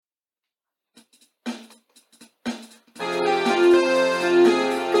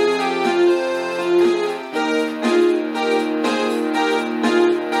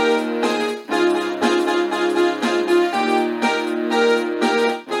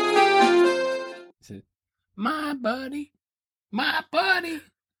My buddy, my buddy,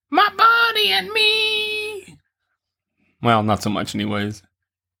 my buddy and me. Well, not so much anyways.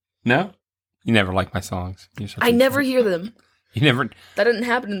 No? You never like my songs. I never hear them. You never... That didn't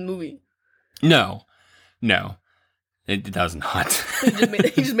happen in the movie. No. It does not. You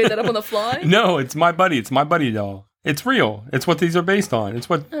just made that up on the fly? No, it's my buddy. It's my buddy doll. It's real. It's what these are based on. It's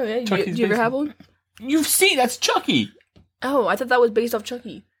what Do you ever have one? You've seen, that's Chucky. Oh, I thought that was based off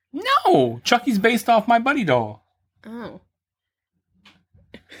Chucky. No, Chucky's based off my buddy doll. Oh.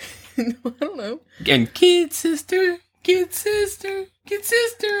 I don't know. And kid sister and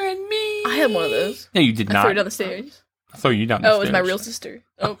me. I had one of those. No, you did not. I threw it down the stairs. I threw you down the stairs. Oh, it was my real sister.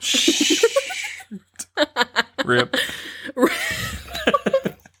 Oh. Rip.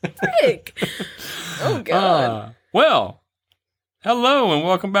 Frick. Oh, God. Well, hello and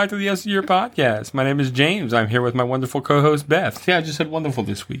welcome back to the S of Your podcast. My name is James. I'm here with my wonderful co-host, Beth. Yeah, I just said wonderful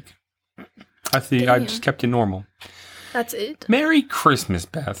this week. I think I just kept you normal. That's it. Merry Christmas,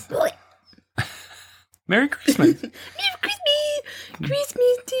 Beth. Merry Christmas. Merry Christmas.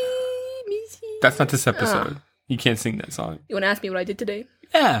 Christmas Day. That's not this episode. You can't sing that song. You want to ask me what I did today?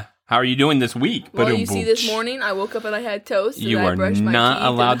 Yeah. How are you doing this week? Well, you see, this morning I woke up and I had toast. You are not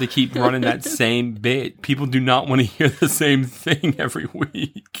allowed to keep running that same bit. People do not want to hear the same thing every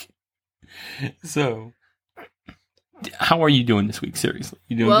week. So, how are you doing this week? Seriously,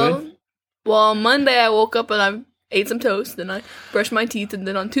 you doing good? Well, on Monday I woke up and I ate some toast, then I brushed my teeth, and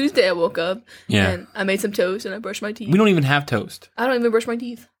then on Tuesday I woke up and I made some toast and I brushed my teeth. We don't even have toast. I don't even brush my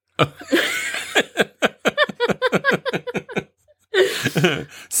teeth.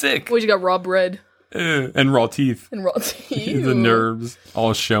 Sick. We just got raw bread. And raw teeth. The nerves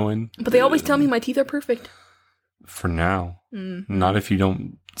all showing. But they always tell me my teeth are perfect. For now. Mm-hmm. Not if you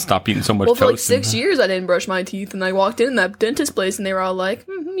don't stop eating so much toast. Well, for like 6 years I didn't brush my teeth, and I walked in that dentist place and they were all like,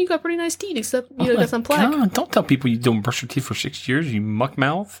 you got pretty nice teeth, except you got some plaque. God, don't tell people you don't brush your teeth for 6 years, you muck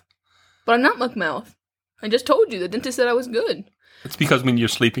mouth. But I'm not muck mouth. I just told you, the dentist said I was good. It's because when you're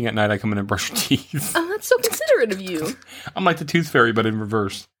sleeping at night, I come in and brush your teeth. Oh, that's so considerate of you. I'm like the tooth fairy, but in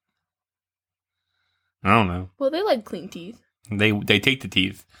reverse. I don't know. Well, they like clean teeth. They take the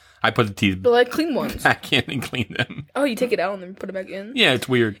teeth. I put the teeth But like clean ones. back in and clean them. Oh, you take it out and then put it back in? Yeah, it's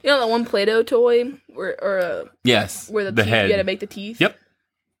weird. You know that one Play-Doh toy? Yes. Where the teeth, head. you gotta make the teeth? Yep.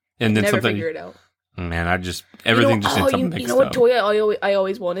 And then never figure it out. Man, everything just ends up mixed up. You know what toy I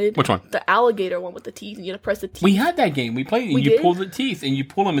always wanted? Which one? The alligator one with the teeth, and you gotta press the teeth. We had that game. We played it. You pull the teeth, and you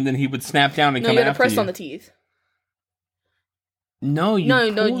pull them, and then he would snap down and come after you. No, you gotta press on the teeth. No, you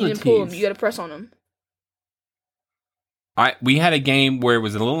didn't pull them. You gotta press on them. We had a game where it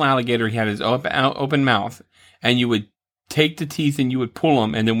was a little alligator. He had his open mouth, and you would take the teeth and you would pull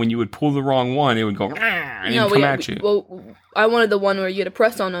them, and then when you would pull the wrong one, it would go and come at you. Well, I wanted the one where you had to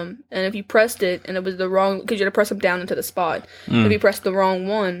press on them, and if you pressed it and it was the wrong, because you had to press them down into the spot. If you pressed the wrong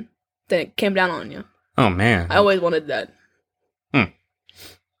one, then it came down on you. Oh man, I always wanted that.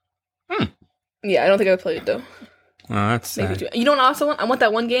 Yeah, I don't think I would play it though. Oh, that's sad. You know what I also want? I want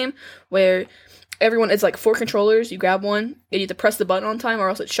that one game where it's like 4 controllers. You grab one, and you have to press the button on time, or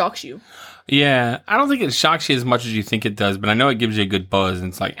else it shocks you. Yeah, I don't think it shocks you as much as you think it does, but I know it gives you a good buzz, and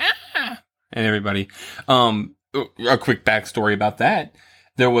it's like, and everybody. A quick backstory about that.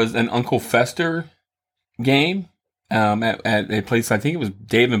 There was an Uncle Fester game at a place, I think it was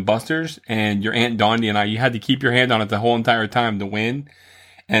Dave and Buster's, and your Aunt Dondi and you had to keep your hand on it the whole entire time to win.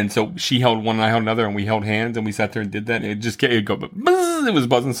 And so she held one and I held another, and we held hands, and we sat there and did that, and it go, buzz, it was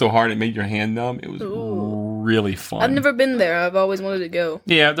buzzing so hard it made your hand numb. It was really fun. I've never been there. I've always wanted to go.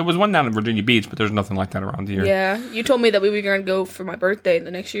 Yeah, there was one down in Virginia Beach, but there's nothing like that around here. Yeah, you told me that we were going to go for my birthday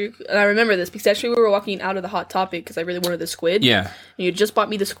the next year, and I remember this because actually we were walking out of the Hot Topic because I really wanted the squid. Yeah. And you just bought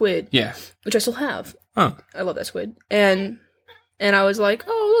me the squid. Yeah. Which I still have. Huh. I love that squid. And I was like,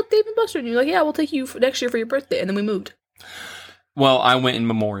 oh, look, Dave and Buster. And you're like, yeah, we'll take you next year for your birthday. And then we moved. Well, I went in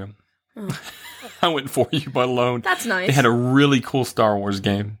memoriam. Oh. I went for you, but alone. That's nice. They had a really cool Star Wars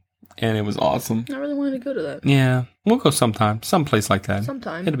game, and it was awesome. I really wanted to go to that. Yeah, we'll go someplace like that.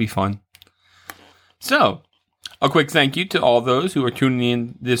 Sometime. It'll be fun. So, a quick thank you to all those who are tuning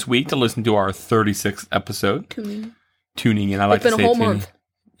in this week to listen to our 36th episode. Tuning in. I like to say it's been a whole month.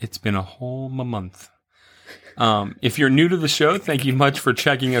 It's been a whole month. If you're new to the show, thank you much for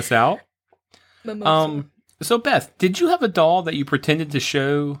checking us out. So Beth, did you have a doll that you pretended to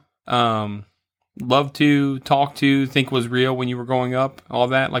show, love to, talk to, think was real when you were growing up? All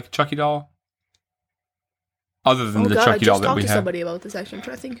that, like a Chucky doll? Other than the Chucky doll that we had. I just talked to somebody about this, actually. I'm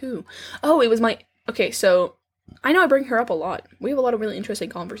trying to think who. Oh, it was my... Okay, so... I know I bring her up a lot. We have a lot of really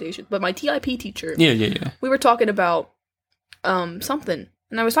interesting conversations. But my TIP teacher... Yeah. We were talking about something.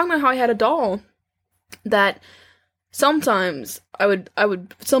 And I was talking about how I had a doll that sometimes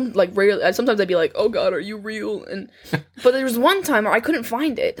sometimes I'd be like, oh God, are you real? But there was one time where I couldn't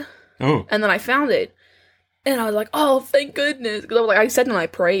find it. Oh. And then I found it. And I was like, oh, thank goodness. Because I sat and I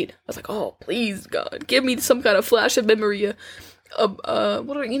prayed. I was like, oh, please, God, give me some kind of flash of memory.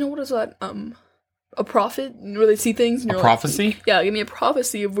 What is that? A prophet? Where they see things? And a prophecy? Like, yeah, give me a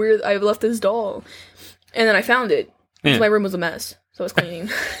prophecy of where I've left this doll. And then I found it. Because my room was a mess. So I was cleaning.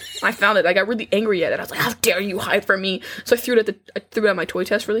 I found it. I got really angry at it. I was like, how dare you hide from me? So I threw it at my toy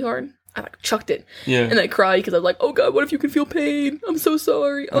chest really hard. I chucked it. Yeah. And I cried because I was like, oh God, what if you can feel pain? I'm so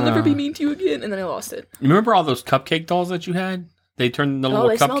sorry. I'll never be mean to you again. And then I lost it. You remember all those cupcake dolls that you had? They turned into little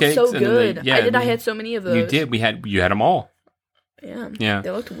cupcakes. Smelled so good. I had so many of those. You did. You had them all. Yeah. Yeah.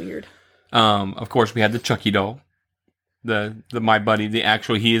 They looked weird. Of course, we had the Chucky doll. The My Buddy.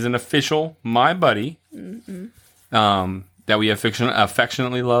 He is an official My Buddy. Mm-hmm. That we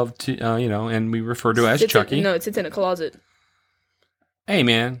affectionately love to, and we refer to as Chucky. It sits in a closet. Hey,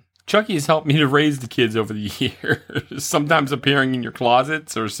 man. Chucky has helped me to raise the kids over the years. Sometimes appearing in your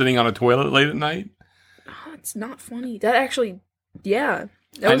closets or sitting on a toilet late at night. Oh, it's not funny. That actually, yeah.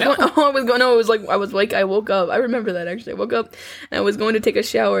 I woke up. I remember that actually. I woke up and I was going to take a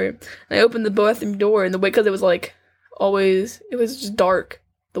shower. And I opened the bathroom door and because it was it was just dark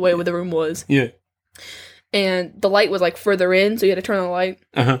the way the room was. Yeah. And the light was further in, so you had to turn on the light.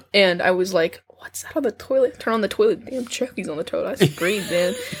 Uh-huh. And I was like, what's that on the toilet? Turn on the toilet. Damn, Chucky's on the toilet. I screamed,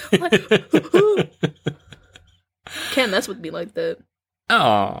 man. Can't mess with me like that.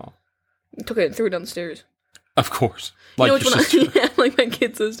 Oh. I took it and threw it down the stairs. Of course. Like your sister. Yeah, like my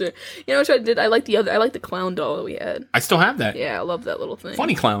kid sister. You know what I did? I like the clown doll that we had. I still have that. Yeah, I love that little thing.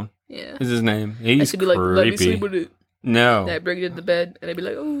 Funny Clown. Yeah. Is his name. He's I should be like, let me sleep with it. No. And I'd bring it into bed, and I'd be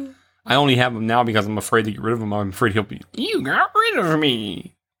like, oh. I only have him now because I'm afraid to get rid of him. I'm afraid he'll be, you got rid of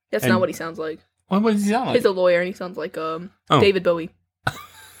me. That's not what he sounds like. What does he sound like? He's a lawyer, and he sounds like David Bowie.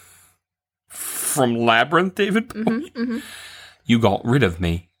 From Labyrinth, David Bowie? Mm-hmm, mm-hmm. You got rid of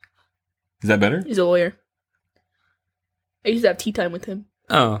me. Is that better? He's a lawyer. I used to have tea time with him.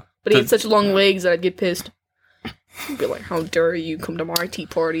 Oh. But he had such long legs that I'd get pissed. He'd be like, how dare you come to my tea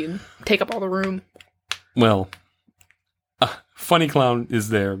party and take up all the room. Well, Funny Clown is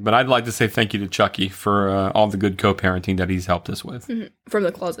there, but I'd like to say thank you to Chucky for all the good co-parenting that he's helped us with. Mm-hmm. From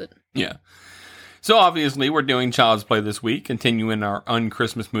the closet. Yeah. So obviously we're doing Child's Play this week, continuing our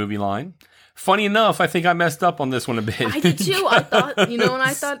un-Christmas movie line. Funny enough, I think I messed up on this one a bit. I did too. I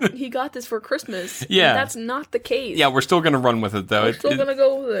thought he got this for Christmas. Yeah. And that's not the case. Yeah, we're still going to run with it, though. We're still going to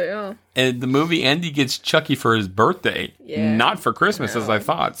go with it, yeah. And the movie Andy gets Chucky for his birthday, not for Christmas, as I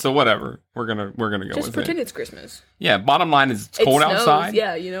thought. So whatever, we're gonna go with it. Just pretend it's Christmas. Yeah. Bottom line is it's cold outside.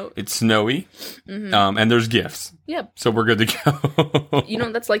 Yeah, it's snowy, and there's gifts. Yep. So we're good to go.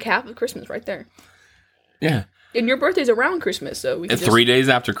 That's like half of Christmas right there. Yeah. And your birthday's around Christmas, so we can 3 days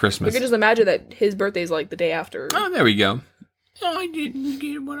after Christmas. We can just imagine that his birthday's like the day after. Oh, there we go. I didn't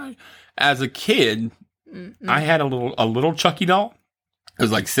get what I. As a kid, I had a little Chucky doll. It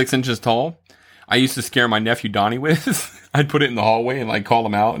was like 6 inches tall. I used to scare my nephew Donnie with. I'd put it in the hallway and call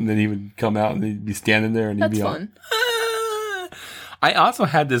him out, and then he would come out and he'd be standing there and he'd be fun. I also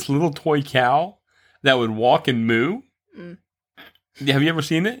had this little toy cow that would walk and moo. Have you ever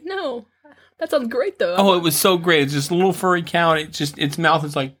seen it? No. That sounds great, though. Oh, it was so great. It's just a little furry cow, and its mouth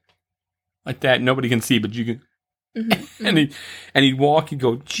is like that. Nobody can see, but you can. Mm-hmm. and he'd walk. He'd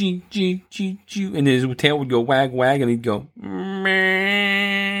go chee chee chee chee, and his tail would go wag wag, and he'd go meow.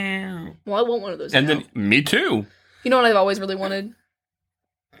 Well, I want one of those. And now. then me too. You know what I've always really wanted?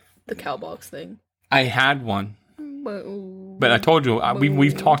 The cow box thing. I had one, but I told you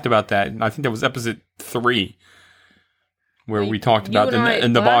we've talked about that, and I think that was episode 3. Where we talked about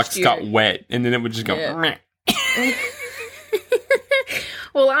and the box got wet, and then it would just go. Yeah.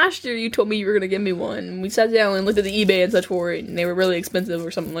 Well, last year you told me you were going to give me one. And we sat down and looked at the eBay and such for it, and they were really expensive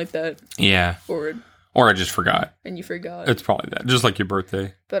or something like that. Yeah. Or I just forgot. And you forgot. It's probably that, just like your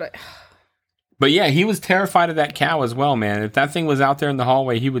birthday. But yeah, he was terrified of that cow as well, man. If that thing was out there in the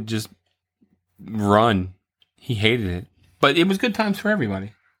hallway, he would just run. He hated it, but it was good times for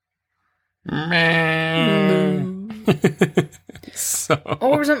everybody. So.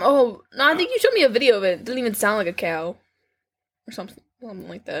 No, I think you showed me a video of it. It didn't even sound like a cow or something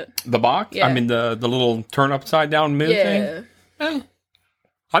like that. The box? Yeah. I mean, the little turn upside down move thing? I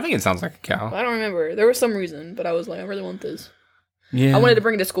think it sounds like a cow. I don't remember. There was some reason, but I was like, I really want this. Yeah. I wanted to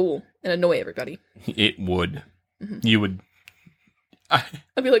bring it to school and annoy everybody. It would. Mm-hmm. You would. I'd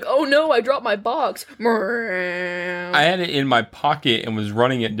be like, oh no, I dropped my box. I had it in my pocket and was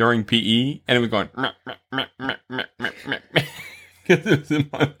running it during PE, and it was going. because it was in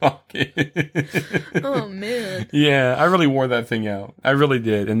my pocket. Oh man. Yeah, I really wore that thing out. I really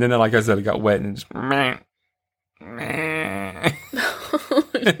did. And then, like I said, it got wet and just.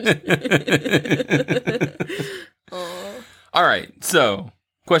 All right, so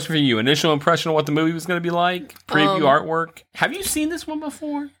question for you: initial impression of what the movie was going to be like, preview artwork. Have you seen this one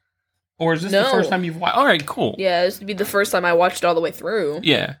before, or is this the first time you've watched? All right, cool. Yeah, this would be the first time I watched it all the way through.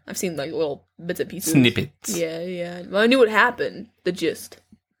 Yeah, I've seen like little bits and pieces, snippets. Yeah. Well, I knew what happened. The gist.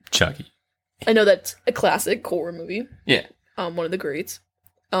 Chucky. I know that's a classic horror movie. Yeah. One of the greats.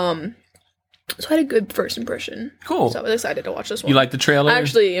 So I had a good first impression. Cool. So I was excited to watch this one. You like the trailer?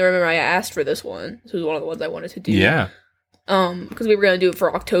 Actually, I remember I asked for this one. This was one of the ones I wanted to do. Yeah. Because we were going to do it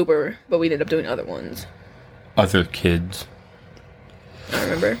for October, but we ended up doing other ones. Other kids. I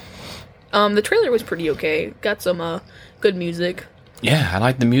remember. The trailer was pretty okay. Got some good music. Yeah, I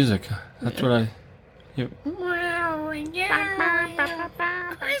like the music. That's what I... Yeah.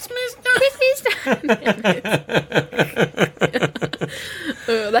 Christmas time.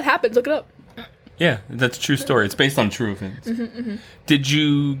 That happens. Look it up. Yeah, that's a true story. It's based on true events. Did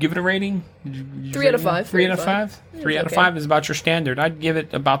you give it a rating? Did you 3 out of 5. 3 out of 5? 3 out of 5 is about your standard. I'd give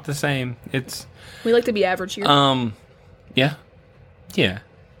it about the same. We like to be average here. Yeah.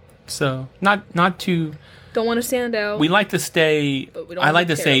 So not too. Don't want to stand out. We like to stay. I like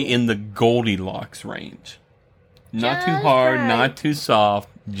to stay terrible. in the Goldilocks range. Not Just too hard, right. not too soft.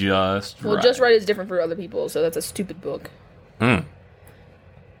 Just Well, right. just right is different for other people, so that's a stupid book. Mm.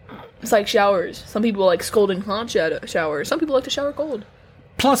 It's like showers. Some people like scalding hot showers. Some people like to shower cold.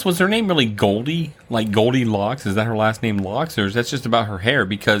 Plus, was her name really Goldie? Like Goldilocks? Is that her last name Locks? Or is that just about her hair?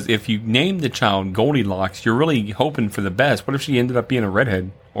 Because if you name the child Goldilocks, you're really hoping for the best. What if she ended up being a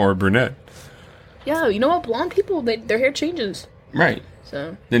redhead or a brunette? Yeah, you know what? Blonde people, their hair changes. Right.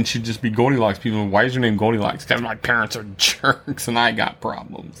 So Then she'd just be Goldilocks. People, why is your name Goldilocks? Because my parents are jerks and I got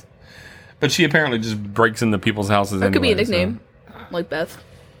problems. But she apparently just breaks into people's houses that could be a anyway, nickname, like Beth. So.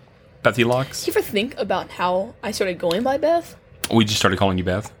 Bethy Locks? Do you ever think about how I started going by Beth? We just started calling you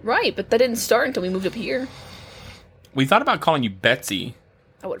Beth. Right, but that didn't start until we moved up here. We thought about calling you Betsy.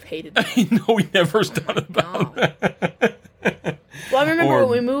 I would have hated that. No, we never thought about that. Well, I remember Or- when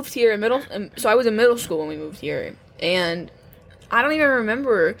we moved here so I was in middle school when we moved here, and I don't even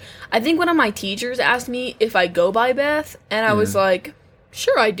remember. I think one of my teachers asked me if I go by Beth, and I was like,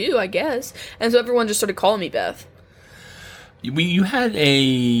 sure, I do, I guess. And so everyone just started calling me Beth. You had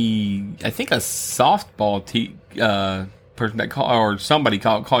I think a softball person that somebody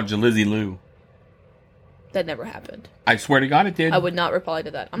called you Lizzie Lou. That never happened. I swear to God, it did. I would not reply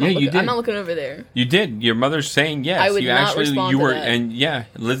to that. Yeah, you did. I'm not looking over there. You did. Your mother's saying yes. I would you not actually, respond you to were, that. and yeah,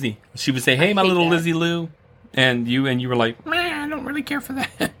 Lizzie. She would say, "Hey, my hate little that. Lizzie Lou," and you were like, "Man, I don't really care for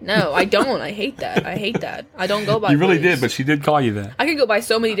that." No, I don't. I hate that. I don't go by You really Liz. did, but she did call you that. I could go by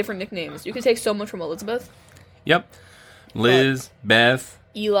so many different nicknames. You could take so much from Elizabeth, Yep. Liz, Beth,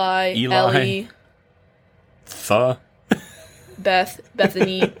 Eli, Eli. Ellie, Beth,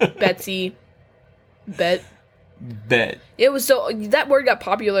 Bethany, Betsy, Bet. Bet. It was so that word got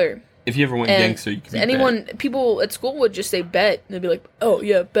popular. If you ever went And gangster, you could be people at school would just say Bet, and they'd be like, "Oh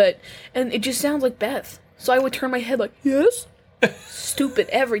yeah, Bet," and it just sounds like Beth. So I would turn my head like, "Yes." Stupid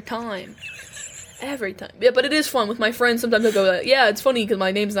every time. Every time. Yeah, but it is fun with my friends. Sometimes I go, "Yeah, it's funny because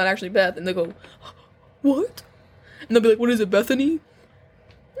my name's not actually Beth," and they go, "What?" And they'll be like, "What is it, Bethany?"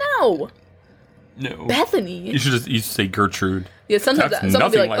 No, No. Bethany. You should say Gertrude. Yeah, sometimes That's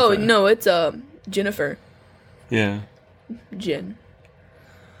someone will be nothing like, like "Oh that." no, it's Jennifer." Yeah. Jen.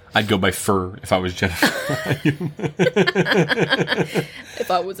 I'd go by Fur if I was Jennifer.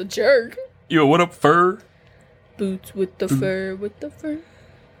 If I was a jerk. Yo, what up, Fur? Boots with the fur, with the fur.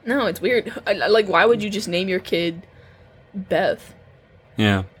 No, it's weird. Like, why would you just name your kid Beth?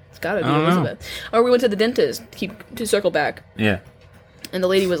 Yeah. It's gotta be I don't know. Elizabeth. Or we went to the dentist, to circle back, Yeah. and the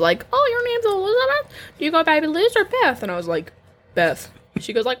lady was like, "Oh, your name's Elizabeth? Do you go by Liz or Beth?" And I was like, "Beth."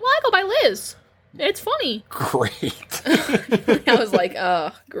 She goes like, "Well, I go by Liz. It's funny." Great. I was like,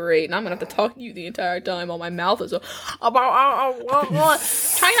 great. And I'm gonna have to talk to you the entire time while my mouth is try not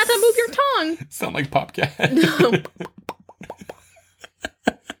to move your tongue. Sound like Popcat.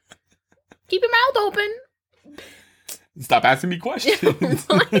 Keep your mouth open. Stop asking me questions.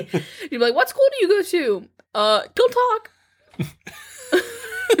 You'd be like, "What school do you go to?" Don't talk.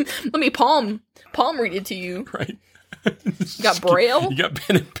 Let me palm read it to you. Right. You got Braille? You got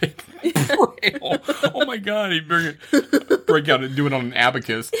pen and paper. Braille. Oh my God. You break out and do it on an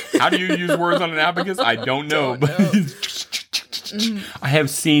abacus. How do you use words on an abacus? I don't know. But I have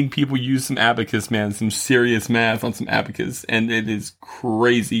seen people use some abacus, man, some serious math on some abacus, and it is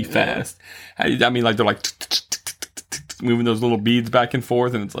crazy fast. I mean, like, they're like, moving those little beads back and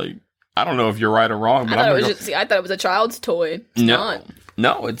forth, and it's like, I don't know if you're right or wrong, but I thought it was a child's toy. It's not.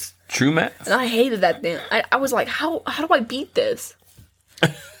 No, it's true math. And I hated that thing. I was like, how do I beat this?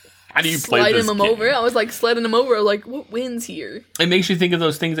 How do you play this Sliding him over. I was like sliding him over. Like, what wins here? It makes you think of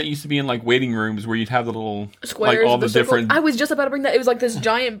those things that used to be in like waiting rooms where you'd have the little squares, like all the different. I was just about to bring that. It was like this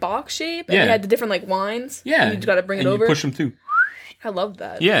giant box shape, and it had the different like wines. Yeah, and you got to bring it and over. You push them through. I love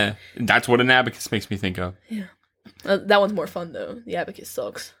that. Yeah, that's what an abacus makes me think of. Yeah, that one's more fun though. The abacus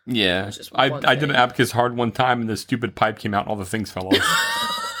sucks. Yeah, I did an abacus hard one time, and the stupid pipe came out, and all the things fell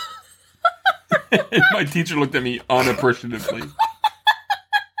off. And my teacher looked at me unappreciatively.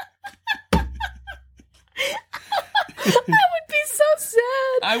 That would be so sad.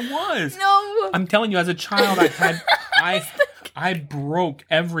 I was. No. I'm telling you, as a child, I broke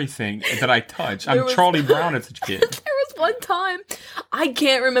everything that I touched. I'm Charlie Brown as a kid. There was one time, I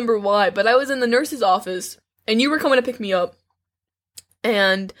can't remember why, but I was in the nurse's office, and you were coming to pick me up,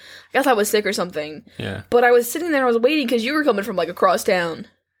 and I guess I was sick or something. Yeah. But I was sitting there, I was waiting, because you were coming from, like, across town,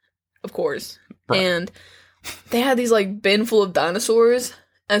 of course. Right. And they had these, like, bin full of dinosaurs.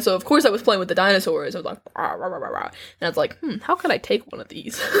 And so, of course, I was playing with the dinosaurs. I was like, rah, rah, rah, rah, rah. And I was like, how can I take one of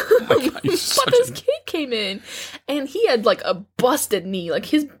these? Oh my God, but this kid came in, and he had, like, a busted knee. Like,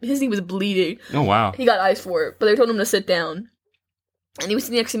 his knee was bleeding. Oh, wow. He got ice for it, but they told him to sit down. And he was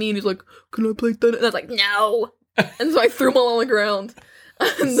sitting next to me, and he was like, can I play tennis? And I was like, no! And so I threw him all on the ground.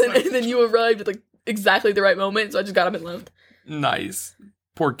 And then you arrived at, like, exactly the right moment, so I just got up and left. Nice.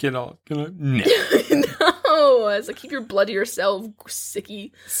 Poor kid. No. No, I was like, keep your blood to yourself,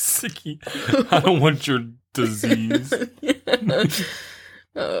 sickie. Sickie. I don't want your disease.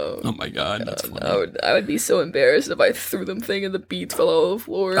 Oh my God. That's funny. I would be so embarrassed if I threw them thing and the beads fell all over the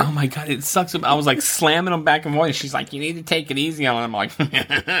floor. Oh my God, it sucks. I was like slamming them back and forth. She's like, you need to take it easy on them. I'm like, and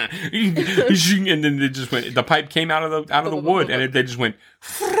then they just went, the pipe came out of the wood, and they just went,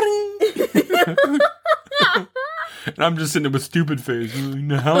 and I'm just sitting there with stupid face.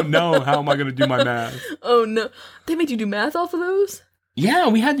 No, how am I going to do my math? Oh no. They made you do math off of those? Yeah,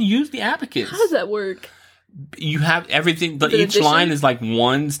 we had to use the abacus. How does that work? You have everything, but each line is like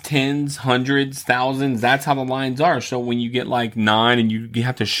ones, tens, hundreds, thousands. That's how the lines are. So when you get like 9 and you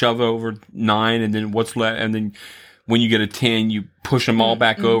have to shove over 9 and then what's left, and then when you get a 10, you push them all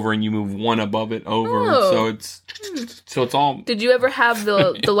back over and you move one above it over. Oh. So it's all. Did you ever have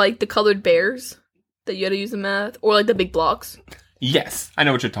the colored bears that you had to use in math, or like the big blocks? Yes, I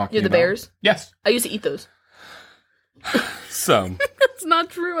know what you're talking about. The bears? Yes. I used to eat those. So. That's not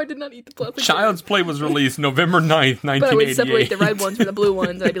true. I did not eat the plastic. Child's Play was released November 9th, 1988. But I would separate the red ones from the blue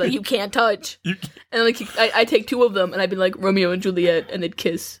ones, and I'd be like, you can't touch. And like I'd take 2 of them, and I'd be like, Romeo and Juliet, and they'd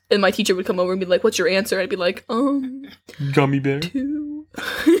kiss. And my teacher would come over and be like, what's your answer? I'd be like, Gummy bear. 2.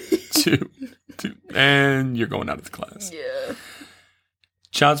 2. And you're going out of the class. Yeah.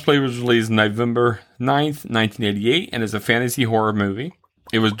 Child's Play was released November 9th, 1988, and is a fantasy horror movie.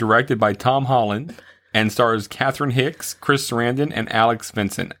 It was directed by Tom Holland and stars Catherine Hicks, Chris Sarandon, and Alex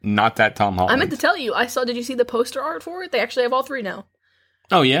Vincent. Not that Tom Holland. I meant to tell you, did you see the poster art for it? They actually have all 3 now.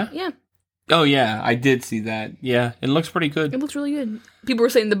 Oh, yeah? Yeah. Oh, yeah, I did see that. Yeah, it looks pretty good. It looks really good. People were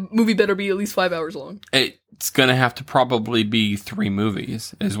saying the movie better be at least 5 hours long. It's going to have to probably be 3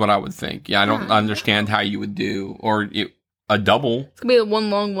 movies, is what I would think. Yeah, I don't understand how you would do, a double. It's going to be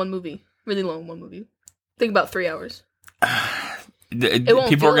one movie. Really long one movie. Think about 3 hours.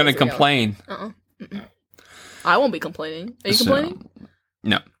 People are going to complain. I won't be complaining. Are you complaining?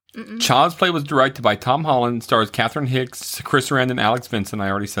 No. Child's Play was directed by Tom Holland, stars Catherine Hicks, Chris Sarandon, and Alex Vincent. I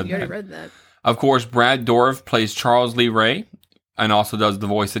already said that. You already read that. Of course, Brad Dourif plays Charles Lee Ray and also does the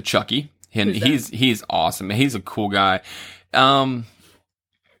voice of Chucky. And he's awesome. He's a cool guy.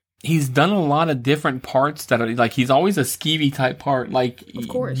 He's done a lot of different parts that are like, he's always a skeevy type part. Like, of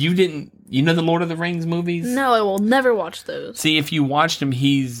course. You know the Lord of the Rings movies? No, I will never watch those. See, if you watched him,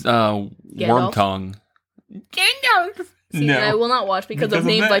 he's Wormtongue. Gandalf. See, no, I will not watch because of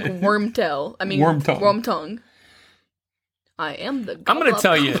names like Wormtail. I mean, Wormtongue. I am the. I'm going to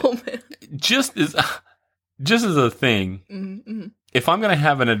tell you, just as a thing, if I'm going to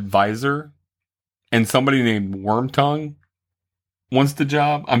have an advisor and somebody named Wormtongue wants the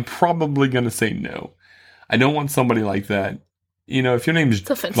job, I'm probably going to say no. I don't want somebody like that. You know, if your name is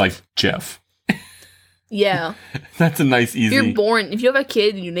like Jeff. Yeah. That's a nice, easy. If you have a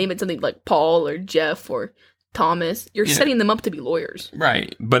kid and you name it something like Paul or Jeff or Thomas, you're setting them up to be lawyers.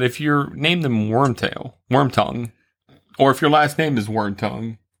 Right. But if you name them Wormtongue, or if your last name is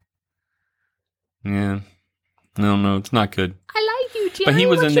Wormtongue, yeah. No, it's not good. I like you, Jeff. But he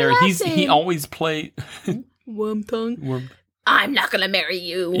was in there. He always played Wormtongue. I'm not going to marry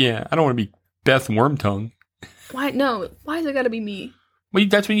you. Yeah, I don't want to be Beth Wormtongue. Why? No. Why has it got to be me? Well,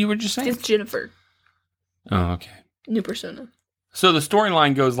 that's what you were just saying. It's Jennifer. Oh, okay. New persona. So the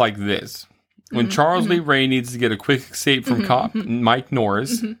storyline goes like this. When Charles Lee Ray needs to get a quick escape from cop Mike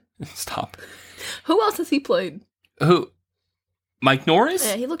Norris. Stop. Who else has he played? Who? Mike Norris?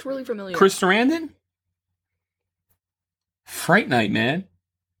 Yeah, he looked really familiar. Chris Sarandon? Fright Night, man.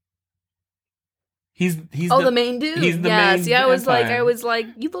 He's the main dude. He's the main. Yeah, I was vampire. like,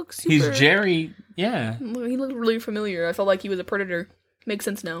 you look super. He's Jerry. Yeah. He looked really familiar. I felt like he was a predator. Makes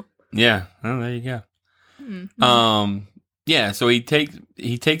sense now. Yeah. Oh, there you go. Yeah. So he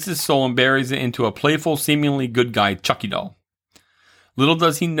takes his soul and buries it into a playful, seemingly good guy Chucky doll. Little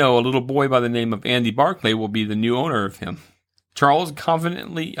does he know, a little boy by the name of Andy Barclay will be the new owner of him. Charles confides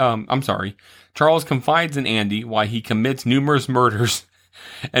in Andy why he commits numerous murders,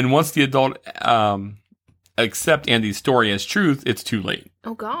 and once the adult accept Andy's story as truth, it's too late.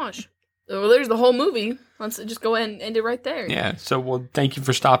 Oh gosh. Well, there's the whole movie. Let's just go ahead and end it right there. Yeah, so well, thank you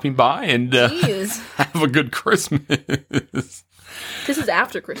for stopping by, and have a good Christmas. This is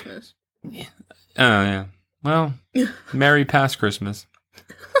after Christmas. Oh, yeah. Well, Merry past Christmas.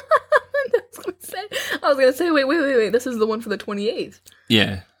 I was gonna say, wait. This is the one for the 28th.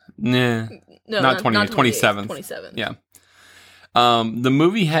 Yeah. Nah. No, not 28th, 27th. 27th. Yeah. The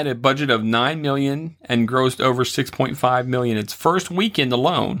movie had a budget of $9 million and grossed over $6.5 million its first weekend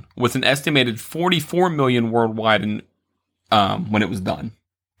alone, with an estimated $44 million worldwide when it was done.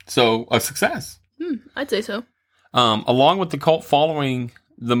 So, a success. I'd say so. Along with the cult following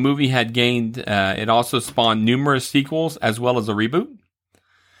the movie had gained, it also spawned numerous sequels as well as a reboot.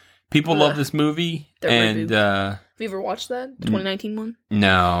 People love this movie. And have you ever watched that? The 2019 one?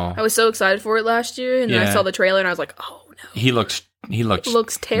 No. I was so excited for it last year, and then I saw the trailer and I was like, oh no. He looks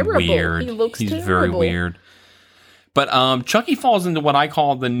terrible. Weird. He's very weird. But Chucky falls into what I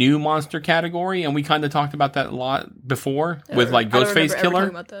call the new monster category, and we kind of talked about that a lot before with like Ghostface Killer.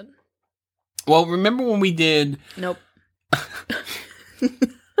 About that. Well, remember when we did? Nope.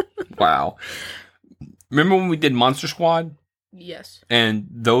 Wow. Remember when we did Monster Squad? Yes. And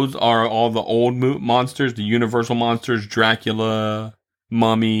those are all the old monsters, the Universal monsters: Dracula,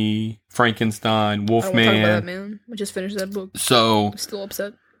 Mummy, Frankenstein, Wolfman. I don't want to talk about that, man. I just finished that book. So I'm still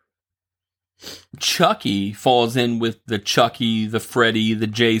upset. Chucky falls in with the Chucky, the Freddy, the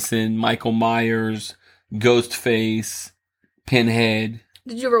Jason, Michael Myers, Ghostface, Pinhead.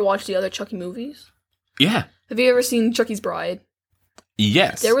 Did you ever watch the other Chucky movies? Yeah. Have you ever seen Chucky's Bride?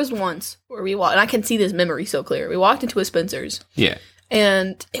 Yes. There was once where we walked, and I can see this memory so clear. We walked into a Spencer's. Yeah.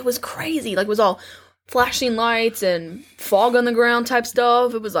 And it was crazy. Like, it was all flashing lights and fog on the ground type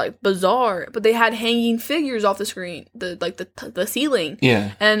stuff. It was, like, bizarre. But they had hanging figures off the screen, the ceiling.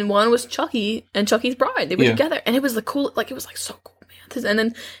 Yeah. And one was Chucky and Chucky's Bride. They were together. And it was it was, like, so cool, man. And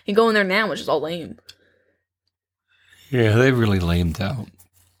then you go in there now, which is all lame. Yeah, they really lamed out.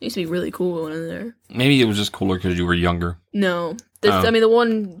 It used to be really cool going in there. Maybe it was just cooler because you were younger. No. I mean, the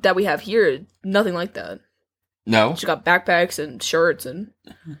one that we have here, nothing like that. No? She got backpacks and shirts and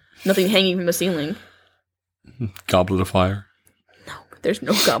nothing hanging from the ceiling. Goblet of Fire. No, there's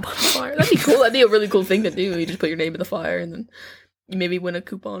no goblet of fire. That'd be cool. That'd be a really cool thing to do. You just put your name in the fire and then you maybe win a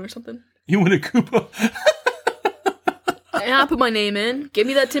coupon or something. You win a coupon? And I'll put my name in. Give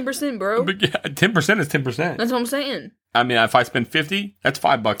me that 10%, bro. But yeah, 10% is 10%. That's what I'm saying. I mean, if I spend 50, that's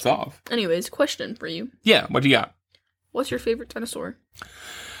 $5 off. Anyways, question for you. Yeah, what do you got? What's your favorite dinosaur?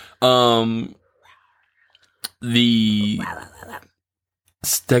 The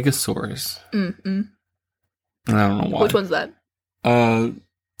Stegosaurus. I don't know why. Which one's that? The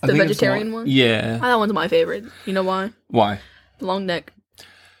vegetarian one? Yeah. That one's my favorite. You know why? Why? The long neck.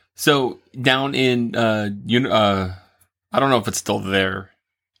 So down in I don't know if it's still there,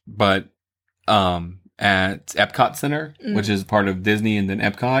 but at Epcot Center, which is part of Disney and then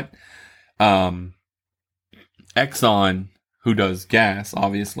Epcot, Exxon, who does gas,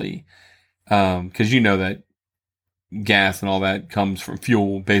 obviously, because you know that gas and all that comes from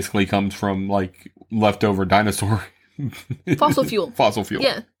fuel, basically comes from like leftover dinosaur fossil fuel. Fossil fuel.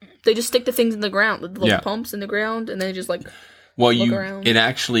 Yeah, they just stick the things in the ground, the little pumps in the ground, and they just like. Well, it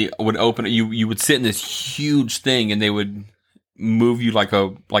actually would open. You would sit in this huge thing, and they would move you like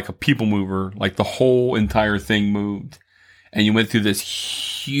a people mover. Like the whole entire thing moved, and you went through this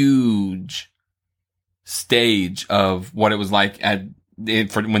huge stage of what it was like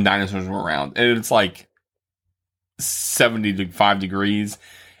for when dinosaurs were around, and it's like 75 degrees,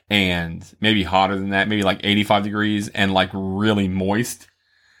 and maybe hotter than that, maybe like 85 degrees, and like really moist.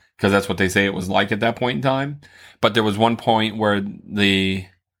 Because that's what they say it was like at that point in time. But there was one point where the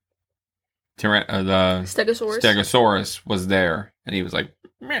Stegosaurus Stegosaurus was there, and he was like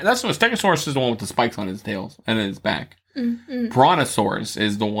Man, that's what Stegosaurus is the one with the spikes on his tails and his back. Mm-hmm. Brontosaurus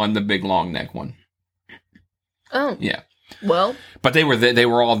is the one, the big long neck one. Oh. Yeah. Well. But they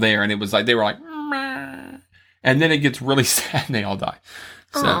were all there, and it was like, they were like, meh. And then it gets really sad and they all die.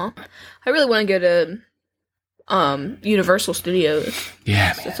 So. I really want to go to Universal Studios.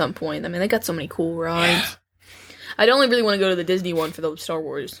 Yeah, at some point. I mean, they got so many cool rides. Yeah. I'd only really want to go to the Disney one for the Star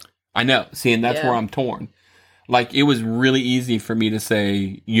Wars. I know. See, and that's where I'm torn. Like, it was really easy for me to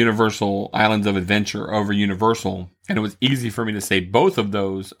say Universal Islands of Adventure over Universal, and it was easy for me to say both of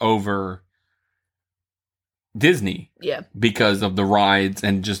those over Disney. Yeah. Because of the rides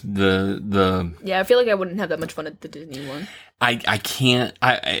and just the Yeah, I feel like I wouldn't have that much fun at the Disney one. I can't.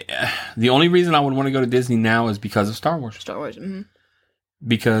 The only reason I would want to go to Disney now is because of Star Wars. Star Wars. Mm-hmm.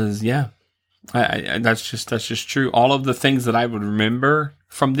 Because, yeah. That's just true. All of the things that I would remember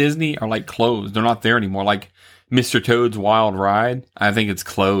from Disney are like closed. They're not there anymore. Like Mr. Toad's Wild Ride, I think it's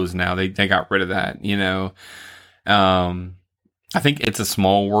closed now. They got rid of that, you know. I think It's a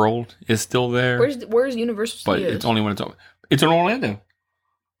Small World is still there. Where's Universal Studios? But it's only when it's open. It's in Orlando.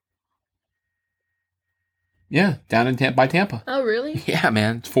 Yeah, down in by Tampa. Oh, really? Yeah,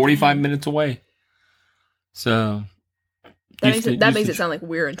 man. It's 45 minutes away. So that makes it sound like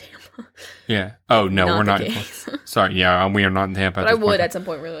we're in Tampa. Yeah. Oh no, we're not. Sorry. Yeah, we are not in Tampa. But I would at some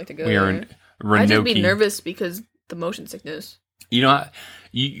point really like to go. We are in Roanoke. I'd just be nervous because the motion sickness. You know,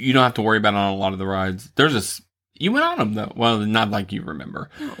 you don't have to worry about it on a lot of the rides. You went on them though. Well, not like you remember,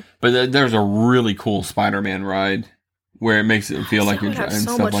 but there's a really cool Spider-Man ride where it makes it feel like you're driving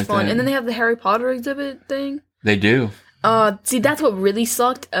so stuff much like fun. that. And then they have the Harry Potter exhibit thing. They do. See, that's what really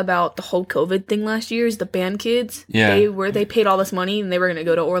sucked about the whole COVID thing last year is the band kids. Yeah. They paid all this money and they were going to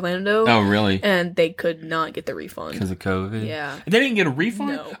go to Orlando. Oh, really? And they could not get the refund. Because of COVID? Yeah. They didn't get a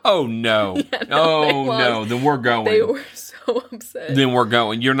refund? No. Oh, no. Yeah, no, no. Then we're going. They were so upset. Then we're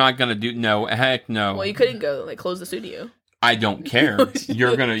going. You're not going to do... No. Heck no. Well, you couldn't go. They closed the studio. I don't care.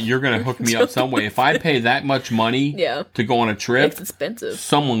 You're gonna hook me up some way. If I pay that much money to go on a trip, it's expensive.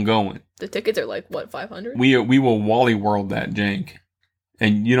 Someone going. The tickets are like what, $500? We will Wally World that jank,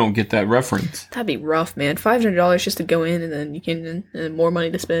 and you don't get that reference. That'd be rough, man. $500 just to go in, and then you can and more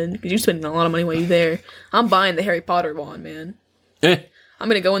money to spend because you're spending a lot of money while you're there. I'm buying the Harry Potter wand, man. I'm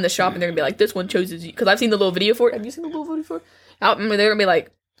gonna go in the shop and they're gonna be like, "This one chooses you," because I've seen the little video for it. Have you seen the little video for it? They're gonna be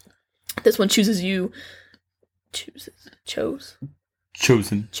like, "This one chooses you." Chosen.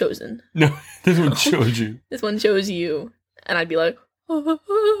 No, this one chose you. This one chose you. And I'd be like, I'd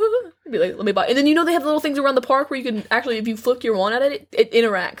be like, let me buy. And then they have little things around the park where you can actually, if you flick your wand at it, it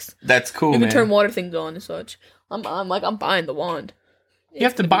interacts. That's cool, man. You can turn water things on and such. I'm buying the wand. You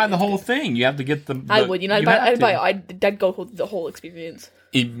have to buy the whole thing. You have to get the I would, I'd go the whole experience.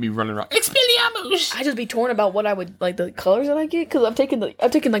 You'd be running around. Expelliarmus! I'd just be torn about what I would, like, the colors that I get, because I've taken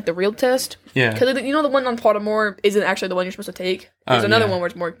like, the real test. Yeah. Because, the one on Pottermore isn't actually the one you're supposed to take. There's another one where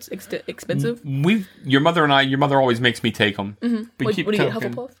it's more expensive. Your mother always makes me take them. Mm-hmm. What do you get,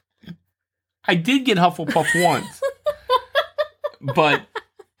 Hufflepuff? I did get Hufflepuff once. But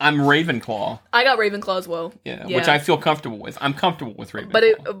I'm Ravenclaw. I got Ravenclaw as well. Yeah, which I feel comfortable with. I'm comfortable with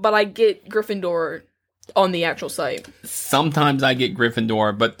Ravenclaw. But I get Gryffindor on the actual site. Sometimes I get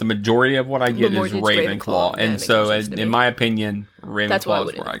Gryffindor, but the majority of what I get is Ravenclaw. And so, in my opinion,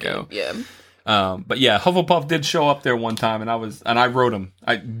 Ravenclaw is where I go. Yeah. But yeah, Hufflepuff did show up there one time, and I wrote him.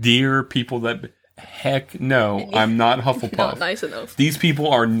 Dear people that, heck no, I'm not Hufflepuff. Not nice enough. These people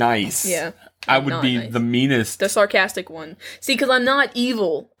are nice. Yeah. I would be the meanest. The sarcastic one. See, because I'm not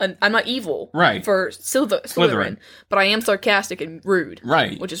evil. I'm not evil. Right. For Slytherin. But I am sarcastic and rude.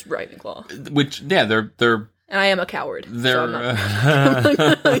 Right. Which is Ravenclaw. Which, yeah, they're... And I am a coward. They're... I'm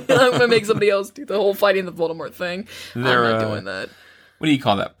going to make somebody else do the whole fighting the Voldemort thing. I'm not doing that. What do you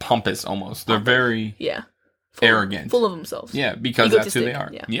call that? Pompous, almost. They're very... Yeah. Arrogant. Full of themselves. Yeah, because that's who they are.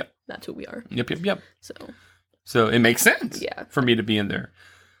 Yeah. Yep. That's who we are. Yep. So it makes sense. Yeah. For me to be in there.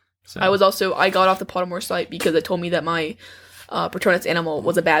 So. I got off the Pottermore site because it told me that my Patronus animal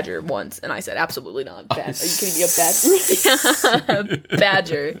was a badger once, and I said, absolutely not. Are you kidding me? A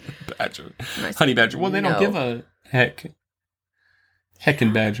badger? Badger. Honey badger. Well, they don't give a heck.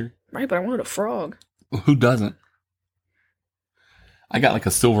 Heckin' badger. Right, but I wanted a frog. Who doesn't? I got like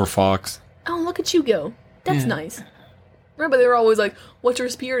a silver fox. Oh, look at you go. That's nice. Remember, they were always like, what's your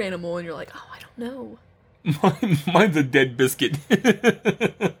spirit animal? And you're like, oh, I don't know. Mine's a dead biscuit.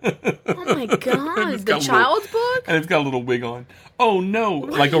 Oh my god, the child's book? And it's got a little wig on. Oh no,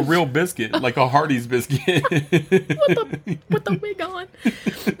 like a real biscuit, like a Hardee's biscuit. With the wig on.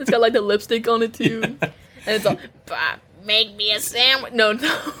 It's got like the lipstick on it too. Yeah. And it's all, make me a sandwich. No.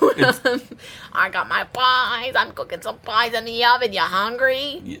 I got my pies. I'm cooking some pies in the oven. You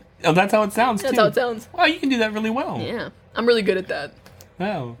hungry? Oh, that's how it sounds, That's too. how it sounds. Well, you can do that really well. Yeah. I'm really good at that.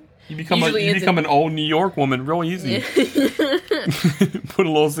 Wow. You become Usually an old New York woman real easy. Put a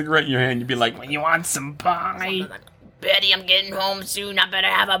little cigarette in your hand. You'd be like, "When you want some pie." Betty, I'm getting home soon. I better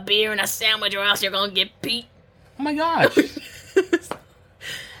have a beer and a sandwich or else you're gonna get beat. Oh my gosh.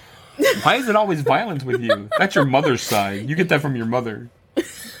 Why is it always violence with you? That's your mother's side. You get that from your mother.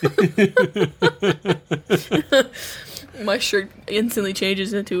 My shirt instantly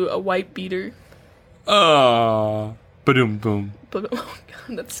changes into a white beater. Ba-doom boom. But oh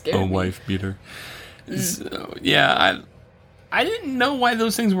god, that's scary. A wife beater. So, yeah, I didn't know why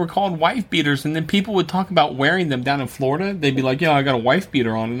those things were called wife beaters, and then people would talk about wearing them down in Florida. They'd be like, "Yeah, I got a wife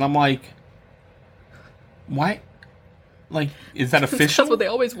beater on," and I'm like, "Why? Like, is that official?" That's what they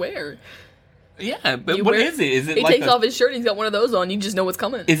always wear. Yeah, but what is it? Is it he like takes off his shirt and he's got one of those on. You just know what's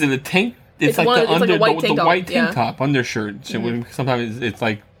coming. Is it a tank? It's like like a white the tank top. white tank Yeah. top undershirt. So sometimes it's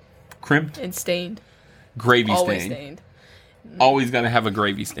like crimped, And stained. gravy Always stain. stained. Always got to have a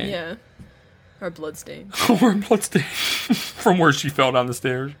gravy stain. Yeah. Or blood stained. Or a blood stain from where she fell down the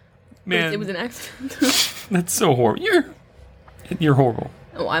stairs. Man, It was an accident. that's so horrible. You're horrible.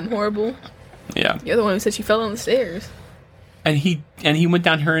 Oh, I'm horrible. Yeah. You're the one who said she fell down the stairs. And he went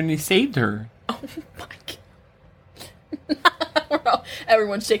down here and he saved her. Oh my god.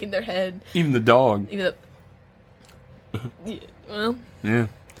 Everyone's shaking their head. Even the dog. Even yeah, well. Yeah.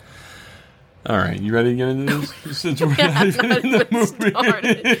 All right, you ready to get into this? Since we're not even in the movie.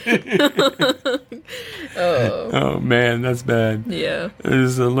 Oh man, that's bad. Yeah.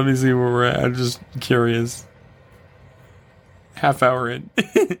 Let me see where we're at. I'm just curious. Half hour in. Well,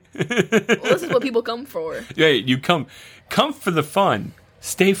 this is what people come for. Hey, you come for the fun.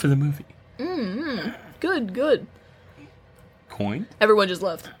 Stay for the movie. Good. Coin? Everyone just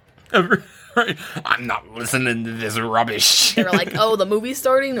left. I'm not listening to this rubbish. They were like, "Oh, the movie's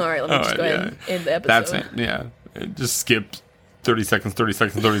starting. All right, let me just go ahead and end the episode." That's it. Yeah, just skip 30 seconds, 30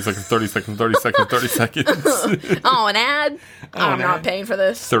 seconds, 30 seconds, 30 seconds, 30 seconds, 30 seconds. Oh, an ad? I'm not ad. paying for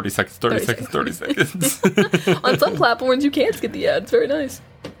this. 30 seconds, 30 seconds, 30 seconds. On some platforms, you can't skip the ads. Very nice.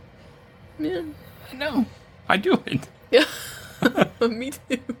 Yeah. I know. I do it. Yeah. Me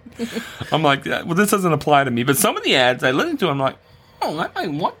too. I'm like, well, this doesn't apply to me. But some of the ads I listen to, I'm like, oh, I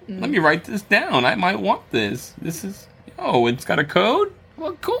might want. Let me write this down. I might want this. This is. Oh, it's got a code.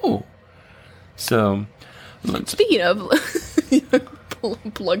 Well, cool. So, Speaking of,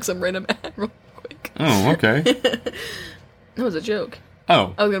 plug some random ad real quick. Oh, okay. That was a joke.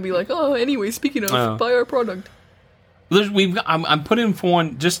 Oh, I was gonna be like, oh, anyway, speaking of, buy our product. I'm putting for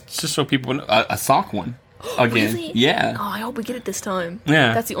one just so people know, a sock one again. Really? Yeah. Oh, I hope we get it this time.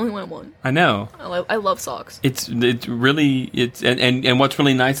 Yeah. That's the only one I want. I know. I love socks. It's really and what's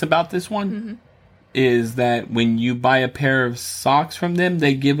really nice about this one is that when you buy a pair of socks from them,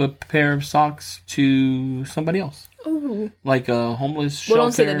 they give a pair of socks to somebody else. Ooh. Like a homeless shelter. Well,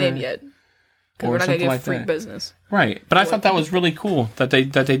 don't say the name yet. Because Or we're not going to something get like free that. business. Right. But I thought that was really cool that they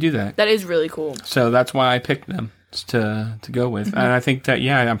do that. That is really cool. So that's why I picked them to go with. And I think that,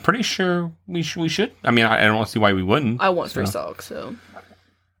 yeah, I'm pretty sure we should. I mean, I don't see why we wouldn't. I want free socks, so.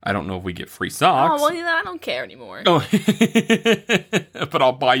 I don't know if we get free socks. Oh, well, I don't care anymore. Oh. But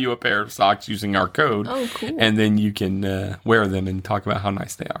I'll buy you a pair of socks using our code. Oh, cool. And then you can wear them and talk about how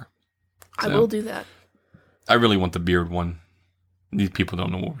nice they are. I will do that. I really want the beard one. These people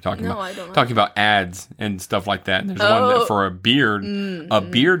don't know what we're talking about. No, I don't know. Talking about ads and stuff like that. And there's one that for a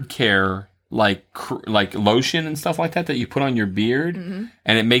beard care, like lotion and stuff like that you put on your beard,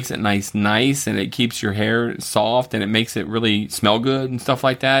 and it makes it nice, and it keeps your hair soft, and it makes it really smell good and stuff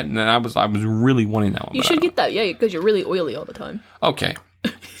like that. And then I was really wanting that one. You should get that, yeah, because you're really oily all the time. Okay.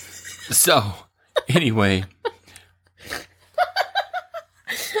 So, anyway.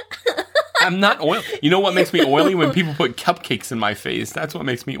 I'm not oily. You know what makes me oily? When people put cupcakes in my face. That's what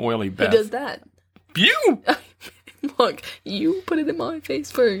makes me oily, Beth. Who does that? You! Look, you put it in my face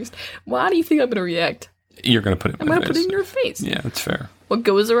first. Why do you think I'm going to react? You're going to put it in my face. I'm going to put it in your face. Yeah, that's fair. What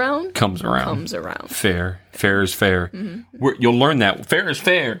goes around? Comes around. Comes around. Fair. Fair is fair. You'll learn that. Fair is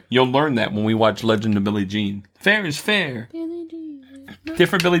fair. You'll learn that when we watch Legend of Billie Jean. Fair is fair. Billie Jean.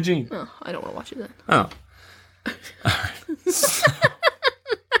 Different Billie Jean. Oh, I don't want to watch it then. Oh. All right.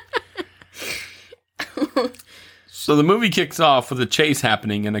 So the movie kicks off with a chase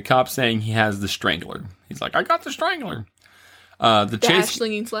happening and a cop saying he has the strangler. He's like, I got the strangler. The chase,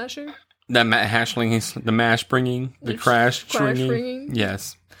 ash-slinging slasher? the hash-slinging, the mash bringing, the crash bringing? stringing.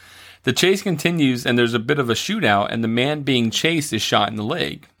 Yes. The chase continues and there's a bit of a shootout and the man being chased is shot in the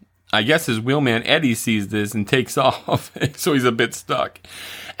leg. I guess his wheelman Eddie sees this and takes off, so he's a bit stuck.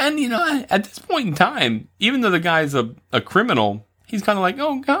 And, at this point in time, even though the guy's a criminal, he's kind of like,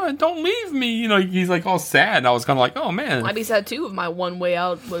 oh, God, don't leave me. He's like all sad. And I was kind of like, oh, man. I'd be sad, too, if my one way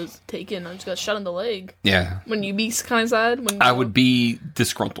out was taken. I just got shot in the leg. Yeah. When you be kind of sad? I would be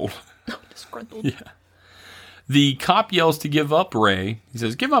disgruntled. Disgruntled? Yeah. The cop yells to give up Ray. He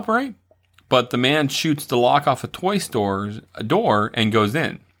says, give up, Ray. But the man shoots the lock off a toy store's door and goes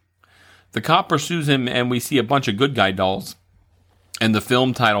in. The cop pursues him, and we see a bunch of good guy dolls. And the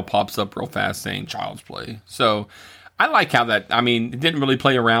film title pops up real fast saying Child's Play. So I like how it didn't really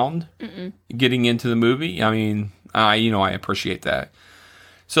play around getting into the movie. I appreciate that.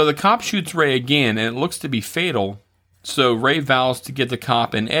 So the cop shoots Ray again, and it looks to be fatal. So Ray vows to get the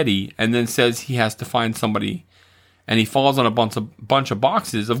cop and Eddie, and then says he has to find somebody. And he falls on a bunch of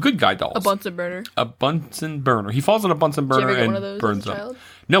boxes of good guy dolls. A Bunsen burner. A Bunsen burner. He falls on a Bunsen burner and burns them.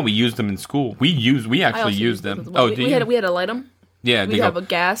 No, we used them in school. We actually used them. Oh, we had to light them. Yeah, we have a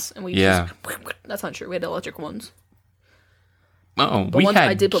gas, and we just. That's not true. We had electric ones. Oh, the ones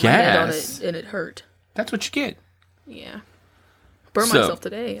I did put my hand on it, and it hurt. That's what you get. Yeah. Burned myself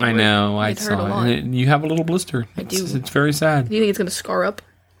today. I know. I saw it. You have a little blister. I do. It's very sad. Do you think it's going to scar up?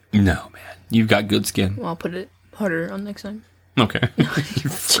 No, man. You've got good skin. Well, I'll put it harder on next time. Okay. You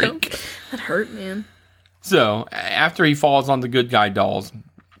freak. That hurt, man. So, after he falls on the good guy dolls,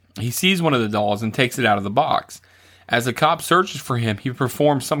 he sees one of the dolls and takes it out of the box. As the cop searches for him, he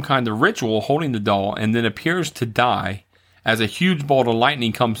performs some kind of ritual holding the doll and then appears to die as a huge bolt of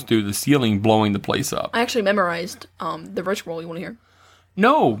lightning comes through the ceiling, blowing the place up. I actually memorized the ritual. You want to hear?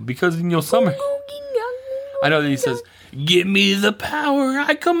 No, because in your summer... I know that he says, give me the power,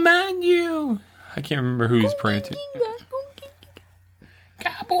 I command you. I can't remember who he's praying to.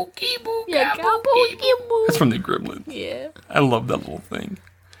 That's from the Gremlins. Yeah. I love that little thing.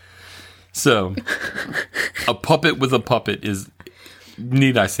 So, a puppet with a puppet is...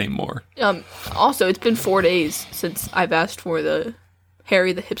 Need I say more? Also, it's been 4 days since I've asked for the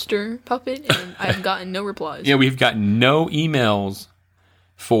Harry the Hipster puppet, and I've gotten no replies. Yeah, we've gotten no emails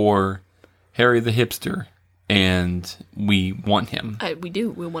for Harry the Hipster, and we want him. We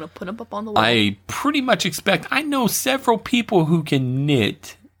do. We want to put him up on the wall. I pretty much expect... I know several people who can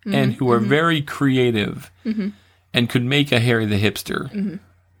knit and who are very creative and could make a Harry the Hipster.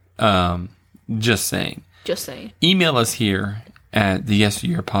 Just saying. Just saying. Email us here at the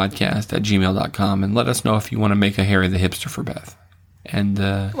yesteryearpodcast@gmail.com and let us know if you want to make a Harry the Hipster for Beth. And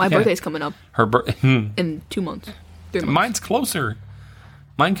my birthday's coming up. Her in 2 months. 3 months. Mine's closer.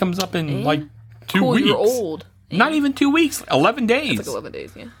 Mine comes up in like 2 weeks. You're old. Not even 2 weeks. 11 days. It's like 11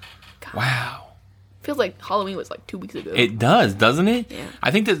 days, yeah. God. Wow. Feels like Halloween was like 2 weeks ago. It does, doesn't it? Yeah.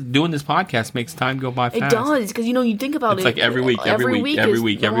 I think that doing this podcast makes time go by fast. It does, because you think about it's like every week. Every week.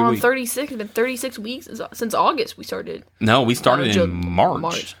 36. It's been 36 weeks since August we started. No, we started in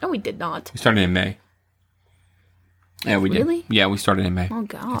March. No, we did not. We started in May. Yeah, we did. Really? Yeah, we started in May. Oh,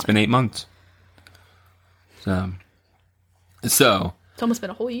 God. It's been 8 months. So it's almost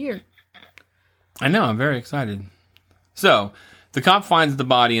been a whole year. I know, I'm very excited. So, the cop finds the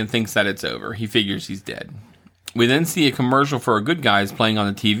body and thinks that it's over. He figures he's dead. We then see a commercial for a Good Guys playing on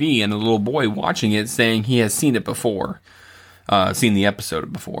the TV and a little boy watching it saying he has seen it before. Seen the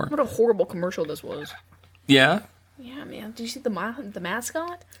episode before. What a horrible commercial this was. Yeah? Yeah, man. Did you see the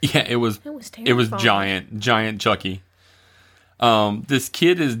mascot? Yeah, it was terrifying. It was giant Chucky. This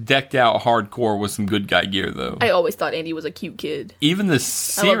kid is decked out hardcore with some good guy gear, though. I always thought Andy was a cute kid. Even the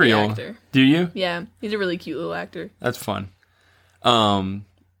cereal. I love the actor. Do you? Yeah, he's a really cute little actor. That's fun.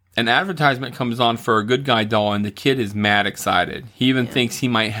 An advertisement comes on for a good guy doll, and the kid is mad excited. He even thinks he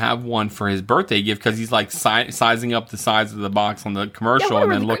might have one for his birthday gift because he's like sizing up the size of the box on the commercial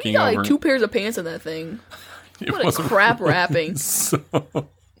and then looking over. Like 2 pairs of pants in that thing. What a crap wrapping. So,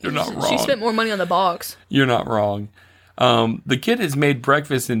 you're not wrong. She spent more money on the box. You're not wrong. The kid has made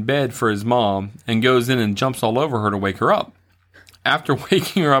breakfast in bed for his mom and goes in and jumps all over her to wake her up. After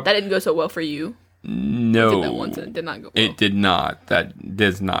waking her up... That didn't go so well for you. No. I did that once and it did not go well. It did not. That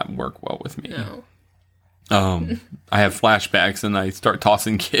does not work well with me. No. I have flashbacks and I start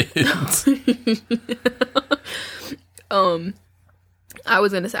tossing kids. I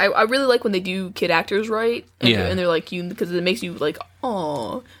was gonna say I really like when they do kid actors right, and they're like you because it makes you like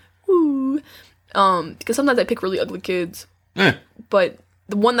aw, woo. Because sometimes I pick really ugly kids, but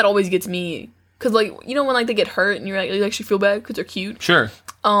the one that always gets me because like when like they get hurt and you actually feel bad because they're cute. Sure.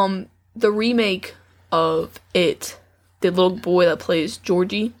 The remake of It, the little boy that plays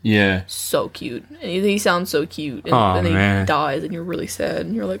Georgie. Yeah. So cute. And he sounds so cute. And then he dies and you're really sad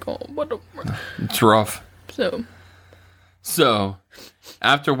and you're like, oh, what a... It's rough. So. So,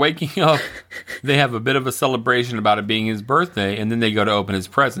 after waking up, they have a bit of a celebration about it being his birthday, and then they go to open his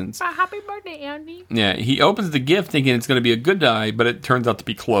presents. Happy birthday, Andy. Yeah, he opens the gift thinking it's going to be a good day, but it turns out to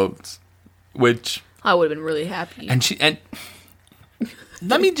be clothes, which... I would have been really happy. And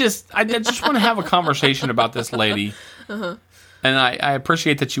let me I just want to have a conversation about this lady. Uh-huh. And I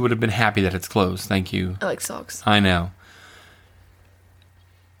appreciate that you would have been happy that it's closed. Thank you. I like socks. I know.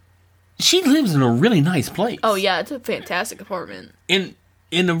 She lives in a really nice place. Oh, yeah. It's a fantastic apartment. In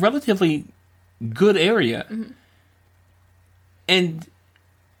a relatively good area. Mm-hmm. And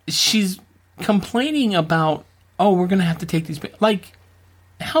she's complaining about, oh, we're going to have to take these... Like,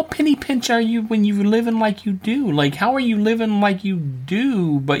 how penny pinch are you when you're living like you do? Like, how are you living like you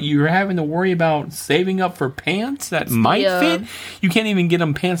do, but you're having to worry about saving up for pants that might fit? You can't even get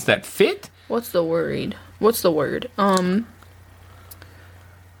them pants that fit? What's the word?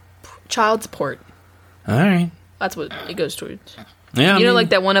 Child support. All right. That's what it goes towards. Yeah, you know,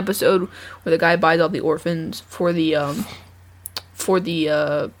 like that one episode where the guy buys all the orphans for the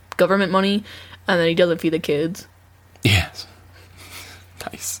government money, and then he doesn't feed the kids. Yes.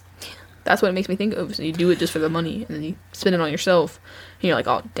 Nice. That's what it makes me think of. So you do it just for the money, and then you spend it on yourself. And you're like,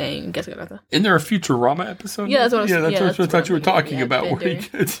 oh, dang, guess I got that. Isn't there a Futurama episode? Yeah, that's what I thought you were talking about, where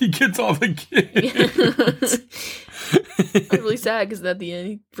he gets all the kids. I'm really sad because at the end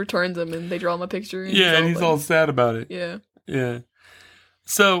he returns them and they draw him a picture. And he's all sad about it. Yeah. Yeah.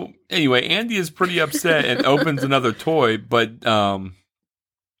 So, anyway, Andy is pretty upset and opens another toy, but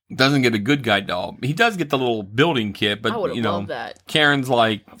doesn't get a good guy doll. He does get the little building kit, but, I would have loved that. Karen's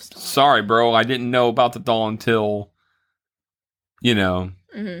like, sorry, bro, I didn't know about the doll until,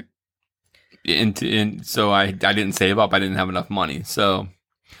 mm-hmm. and so I didn't save up. I didn't have enough money. So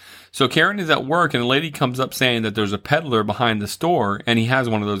Karen is at work, and a lady comes up saying that there's a peddler behind the store, and he has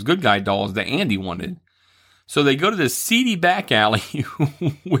one of those good guy dolls that Andy wanted. So they go to this seedy back alley,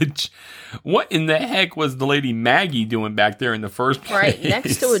 which, what in the heck was the lady Maggie doing back there in the first place? Right,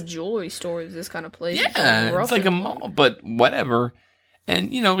 next to a jewelry store is this kind of place. Yeah, it's like a mall, but whatever.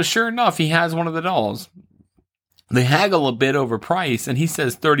 And, sure enough, he has one of the dolls. They haggle a bit over price, and he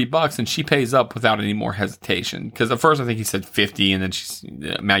says $30, and she pays up without any more hesitation. Because at first I think he said 50, and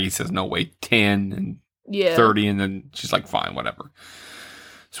then Maggie says, no, wait, 10, and 30, and then she's like, fine, whatever.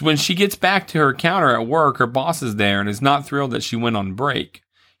 So when she gets back to her counter at work, her boss is there and is not thrilled that she went on break.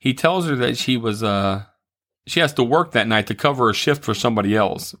 He tells her that she has to work that night to cover a shift for somebody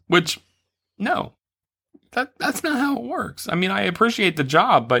else, which, no, that's not how it works. I mean, I appreciate the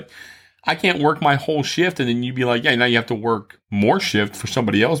job, but I can't work my whole shift and then you'd be like, yeah, now you have to work more shift for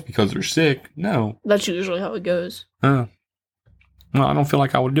somebody else because they're sick. No. That's usually how it goes. Well, I don't feel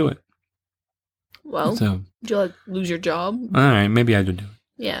like I would do it. Well, did you lose your job? All right, maybe I do it.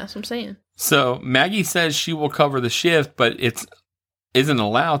 Yeah, that's what I'm saying. So Maggie says she will cover the shift, but isn't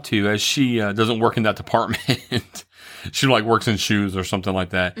allowed to, as she doesn't work in that department. She works in shoes or something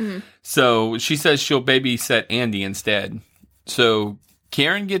like that. Mm-hmm. So she says she'll babysit Andy instead. So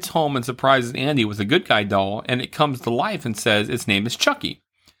Karen gets home and surprises Andy with a good guy doll, and it comes to life and says its name is Chucky.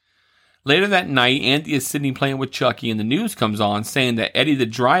 Later that night, Andy is sitting playing with Chucky, and the news comes on saying that Eddie the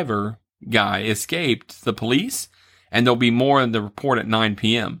driver guy escaped the police, and there'll be more in the report at 9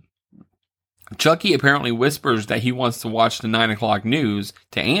 p.m. Chucky apparently whispers that he wants to watch the 9 o'clock news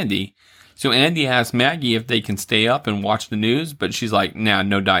to Andy. So Andy asks Maggie if they can stay up and watch the news, but she's like, nah,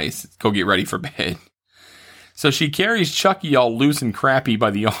 no dice. Go get ready for bed. So she carries Chucky all loose and crappy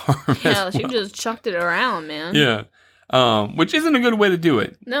by the arm. Yeah, she just chucked it around, man. Yeah. Which isn't a good way to do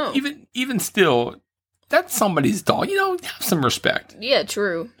it. No. Even still, that's somebody's doll. Have some respect. Yeah,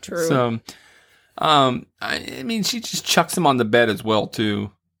 true. So, I mean, she just chucks him on the bed as well,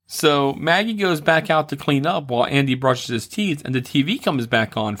 too. So Maggie goes back out to clean up while Andy brushes his teeth, and the TV comes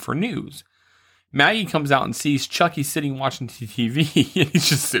back on for news. Maggie comes out and sees Chucky sitting watching TV, and he's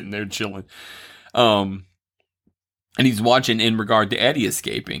just sitting there chilling. And he's watching in regard to Eddie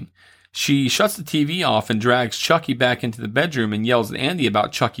escaping. She shuts the TV off and drags Chucky back into the bedroom and yells at Andy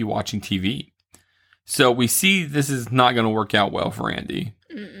about Chucky watching TV. So we see this is not going to work out well for Andy.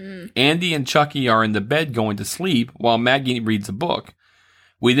 Mm-mm. Andy and Chucky are in the bed going to sleep while Maggie reads a book.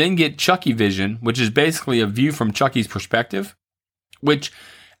 We then get Chucky vision, which is basically a view from Chucky's perspective, which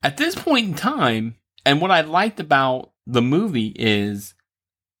at this point in time, and what I liked about the movie is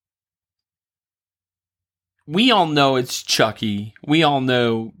we all know it's Chucky. We all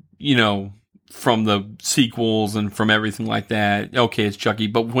know, from the sequels and from everything like that, okay, it's Chucky.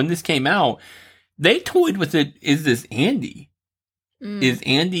 But when this came out, they toyed with it. Is this Andy? Is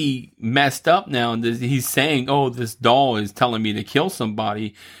Andy messed up now? And he's saying, oh, this doll is telling me to kill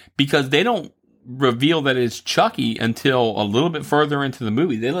somebody, because they don't reveal that it's Chucky until a little bit further into the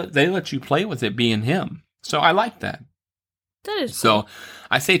movie. They let you play with it being him. So I like that. That is so. Cool.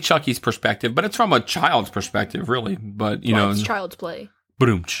 I say Chucky's perspective, but it's from a child's perspective, really. But you know, it's child's play.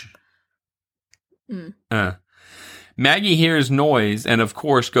 Boomch. Maggie hears noise and, of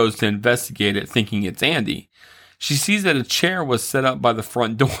course, goes to investigate it, thinking it's Andy. She sees that a chair was set up by the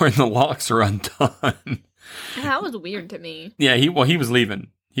front door and the locks are undone. That was weird to me. Yeah, he was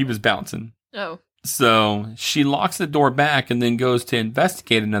leaving. He was bouncing. Oh. So she locks the door back and then goes to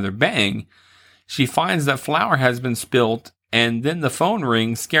investigate another bang. She finds that flour has been spilled, and then the phone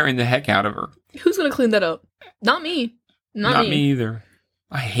rings, scaring the heck out of her. Who's going to clean that up? Not me. Not me either.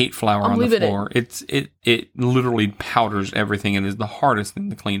 I hate flour on the floor. It literally powders everything and is the hardest thing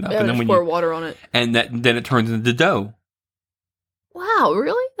to clean up. Yeah, and then when you pour water on it. And then it turns into dough. Wow,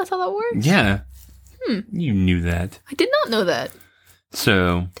 really? That's how that works? Yeah. You knew that. I did not know that.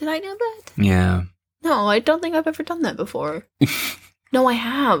 So. Did I know that? Yeah. No, I don't think I've ever done that before. No, I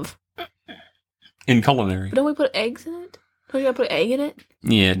have. In culinary. But don't we put eggs in it? Don't you gotta put an egg in it?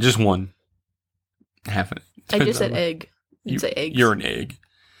 Yeah, just one. Half of it. I just said egg. You say eggs. You're an egg.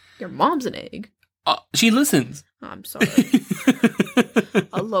 Your mom's an egg. She listens. Oh, I'm sorry.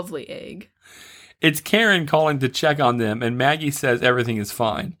 A lovely egg. It's Karen calling to check on them, and Maggie says everything is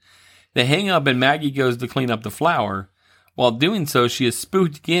fine. They hang up, and Maggie goes to clean up the flour. While doing so, she is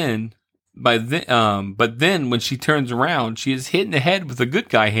spooked again. But then, when she turns around, she is hit in the head with a good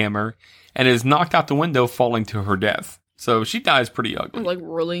guy hammer and is knocked out the window, falling to her death. So she dies pretty ugly. Like,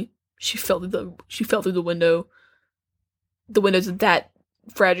 really? She fell through the window. The window's that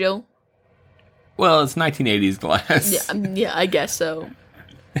fragile. Well, it's 1980s glass. Yeah, I guess so.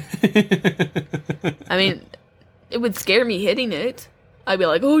 I mean, it would scare me hitting it. I'd be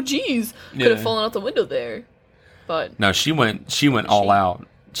like, "Oh, geez, could have fallen out the window there." But no, she went all out.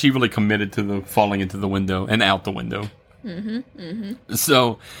 She really committed to the falling into the window and out the window.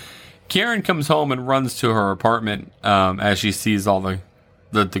 So Karen comes home and runs to her apartment as she sees all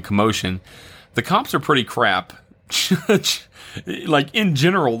the commotion. The cops are pretty crap. Like, in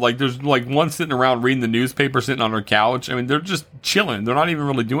general, like, there's like one sitting around reading the newspaper, sitting on her couch. I mean, they're just chilling. They're not even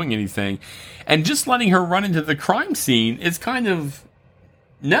really doing anything. And just letting her run into the crime scene is kind of,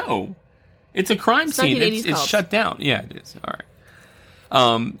 no. It's a crime scene. It's shut down. Yeah, it is. All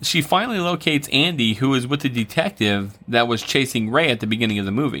right. She finally locates Andy, who is with the detective that was chasing Ray at the beginning of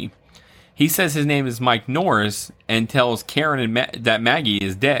the movie. He says his name is Mike Norris and tells Karen that Maggie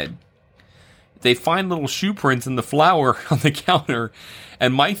is dead. They find little shoe prints in the flour on the counter,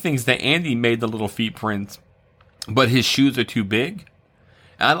 and Mike thinks that Andy made the little feet prints, but his shoes are too big.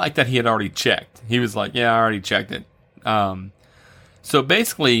 And I like that he had already checked. He was like, yeah, I already checked it. So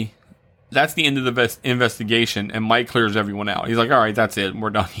basically, that's the end of the investigation, and Mike clears everyone out. He's like, all right, that's it. We're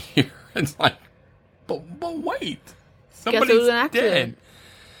done here. It's like, but wait. Somebody's dead.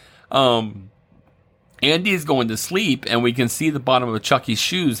 Andy is going to sleep, and we can see the bottom of Chucky's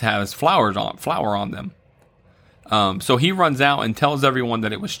shoes has flour on them. So he runs out and tells everyone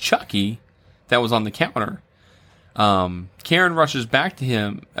that it was Chucky that was on the counter. Karen rushes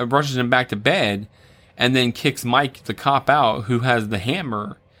him back to bed, and then kicks Mike, the cop, out, who has the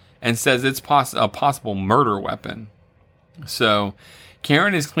hammer, and says it's a possible murder weapon. So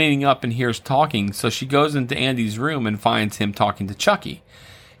Karen is cleaning up and hears talking, so she goes into Andy's room and finds him talking to Chucky.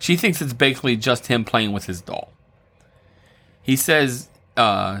 She thinks it's basically just him playing with his doll. He says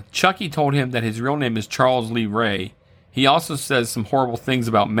Chucky told him that his real name is Charles Lee Ray. He also says some horrible things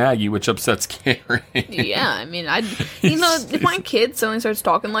about Maggie, which upsets Karen. Yeah, I mean, if my kid suddenly starts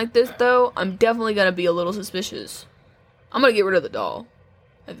talking like this, though, I'm definitely going to be a little suspicious. I'm going to get rid of the doll,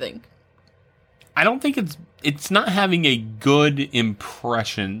 I think. I don't think it's not having a good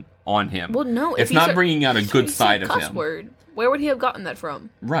impression on him. Well, no. It's not bringing out a good side of him. Word. Where would he have gotten that from?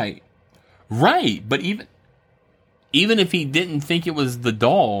 Right. But even if he didn't think it was the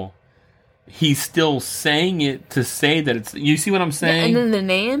doll, he's still saying it to say that it's... You see what I'm saying? And then the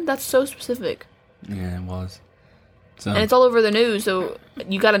name? That's so specific. Yeah, it was. So, and it's all over the news, so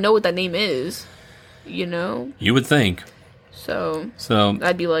you got to know what that name is. You know? You would think. So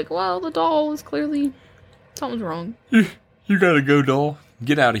I'd be like, well, the doll is clearly... Something's wrong. You gotta go, doll.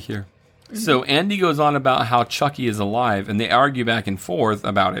 Get out of here. So Andy goes on about how Chucky is alive, and they argue back and forth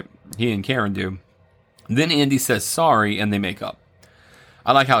about it. He and Karen do. Then Andy says sorry, and they make up.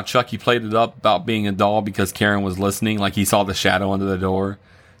 I like how Chucky played it up about being a doll because Karen was listening, like he saw the shadow under the door.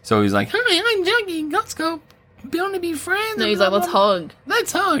 So he's like, hi, I'm Chucky. Let's go. Want to be friends? No, he's like, let's hug.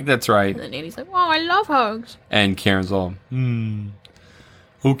 Let's hug. That's right. And then Andy's like, oh, I love hugs. And Karen's all,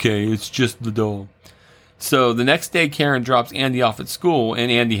 okay, it's just the doll. So the next day, Karen drops Andy off at school,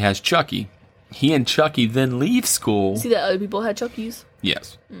 and Andy has Chucky. He and Chucky then leave school. See that other people had Chuckies?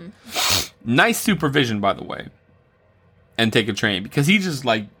 Yes. Nice supervision, by the way. And take a train. Because he just,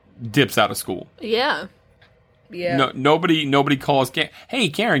 like, dips out of school. Yeah. Yeah. No, nobody calls, hey,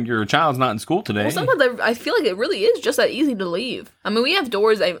 Karen, your child's not in school today. Well, sometimes I feel like it really is just that easy to leave. I mean, we have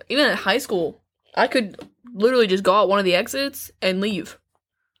doors, even at high school, I could literally just go out one of the exits and leave.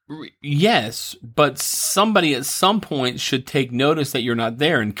 Yes, but somebody at some point should take notice that you're not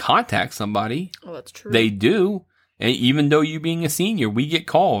there and contact somebody. Oh, that's true. They do. And even though you being a senior, we get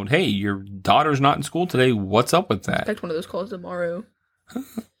called. Hey, your daughter's not in school today. What's up with that? Expect one of those calls tomorrow.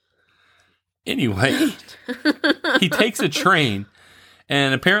 Anyway, he takes a train,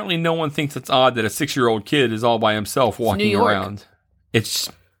 and apparently no one thinks it's odd that a 6-year-old kid is all by himself walking around. Is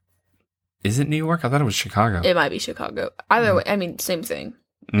it New York? I thought it was Chicago. It might be Chicago. Either way, I mean, same thing.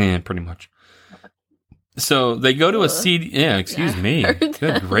 Yeah, pretty much. So they go to a CD. Yeah, excuse me.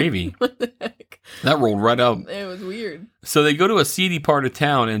 Good gravy. What the heck? That rolled right up. It was weird. So they go to a seedy part of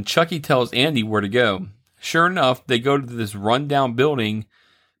town, and Chucky tells Andy where to go. Sure enough, they go to this rundown building,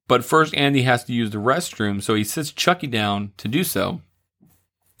 but first Andy has to use the restroom, so he sits Chucky down to do so.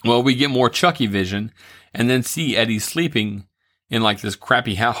 Well, we get more Chucky vision, and then see Eddie sleeping in like this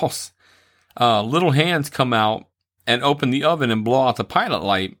crappy house. Little hands come out and open the oven and blow out the pilot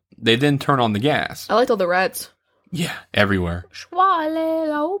light. They then turn on the gas. I liked all the rats. Yeah, everywhere.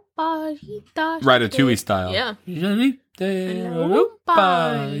 Ratatouille style. Yeah. Yeah.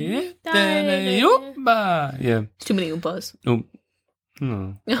 It's too many Oompas. No.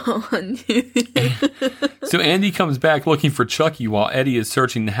 So Andy comes back looking for Chucky while Eddie is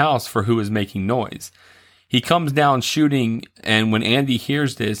searching the house for who is making noise. He comes down shooting, and when Andy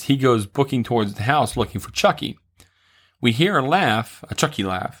hears this, he goes booking towards the house looking for Chucky. We hear a Chucky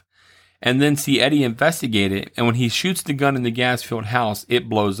laugh, and then see Eddie investigate it, and when he shoots the gun in the gas-filled house, it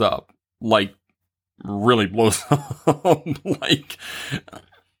blows up. Like, really blows up. Like,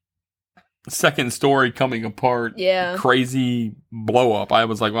 second story coming apart. Yeah. Crazy blow up. I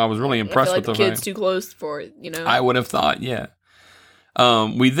was really impressed with the kid's too close for it, you know? I would have thought, yeah.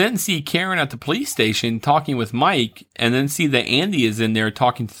 We then see Karen at the police station talking with Mike, and then see that Andy is in there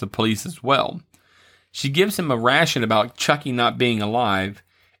talking to the police as well. She gives him a ration about Chucky not being alive,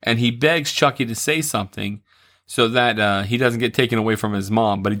 and he begs Chucky to say something so that he doesn't get taken away from his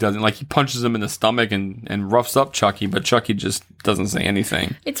mom, but he doesn't. Like, he punches him in the stomach and roughs up Chucky, but Chucky just doesn't say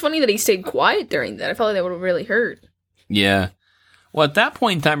anything. It's funny that he stayed quiet during that. I felt like that would have really hurt. Yeah. Well, at that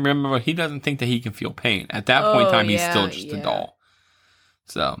point in time, remember, he doesn't think that he can feel pain. At that point in time, he's still just a doll.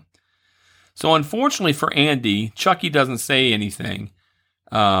 So unfortunately for Andy, Chucky doesn't say anything.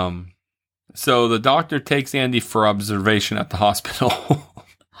 So the doctor takes Andy for observation at the hospital.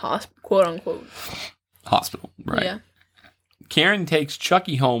 Quote unquote. Hospital, right. Yeah. Karen takes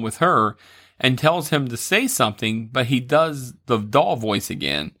Chucky home with her and tells him to say something, but he does the doll voice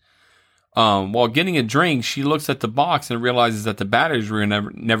again. While getting a drink, she looks at the box and realizes that the batteries were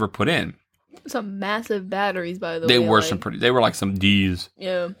never put in. Some massive batteries, by the way. They were they were like some D's.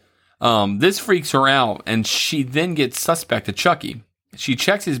 Yeah. This freaks her out, and she then gets suspect to Chucky. She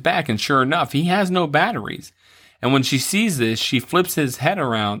checks his back, and sure enough, he has no batteries. And when she sees this, she flips his head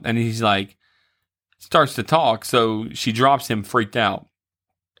around, and he's like, starts to talk, so she drops him freaked out.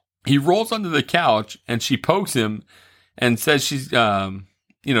 He rolls under the couch, and she pokes him and says she's, to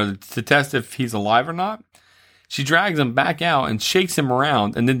test if he's alive or not. She drags him back out and shakes him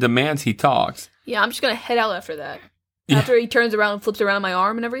around, and then demands he talks. Yeah, I'm just going to head out after that. Yeah. After he turns around and flips around my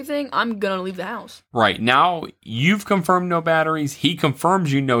arm and everything, I'm going to leave the house. Right. Now, you've confirmed no batteries. He confirms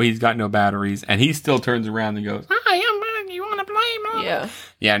he's got no batteries. And he still turns around and goes, hi, you want to play, Mom? Yeah.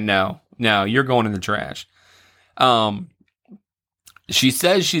 Yeah, no, you're going in the trash. She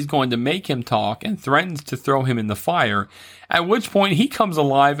says she's going to make him talk and threatens to throw him in the fire, at which point he comes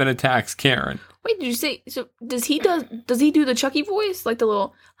alive and attacks Karen. Wait, did you say, so does he do the Chucky voice? Like the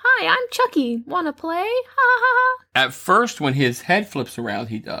little, hi, I'm Chucky, wanna play? Ha ha ha. At first, when his head flips around,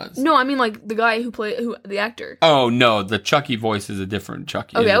 he does. No, I mean like the guy the actor. Oh, no, the Chucky voice is a different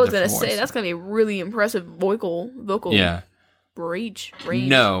Chucky. Okay, I was gonna say, that's gonna be a really impressive vocal yeah. range.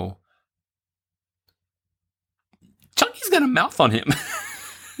 No. Chucky's got a mouth on him.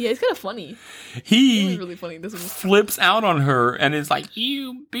 Yeah, it's kind of funny. He really funny. This one flips out on her and is like,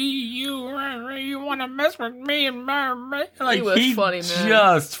 you want to mess with me? And like, he funny, man.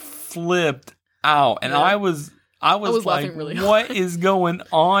 Just flipped out. And yeah. I was like, really what is going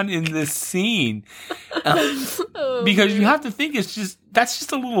on in this scene? Because you have to think that's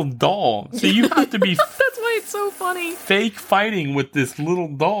just a little doll. So you have to be that's why it's so funny. Fake fighting with this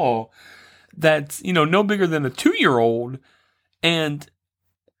little doll that's, no bigger than a 2-year-old. And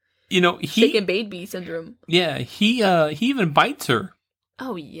shaken baby syndrome. Yeah, he even bites her.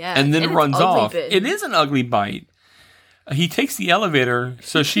 Oh yeah, and then runs off. Bit. It is an ugly bite. He takes the elevator,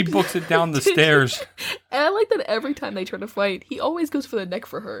 so she books it down the stairs. And I like that every time they try to fight, he always goes for the neck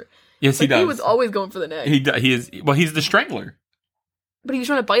for her. Yes, he does. He was always going for the neck. He is. Well, he's the strangler. But he was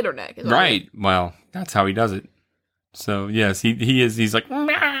trying to bite her neck. Right. Well, that's how he does it. So yes, he is. He's like,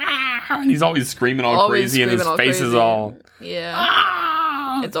 and he's always screaming all crazy, and his face is all.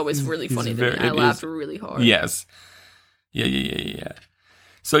 Yeah. It's always really funny to me. I laughed really hard. Yes. Yeah.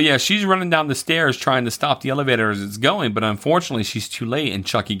 So yeah, she's running down the stairs trying to stop the elevator as it's going, but unfortunately she's too late and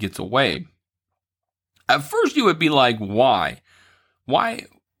Chucky gets away. At first you would be like, why? Why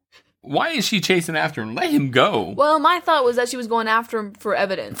is she chasing after him? Let him go. Well, my thought was that she was going after him for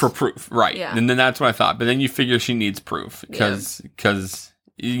evidence. For proof, right. Yeah. And then that's what I thought. But then you figure she needs proof because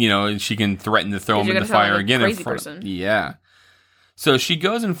she can threaten to throw him in the fire again in front of him. Yeah. So she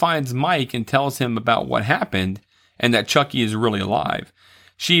goes and finds Mike and tells him about what happened and that Chucky is really alive.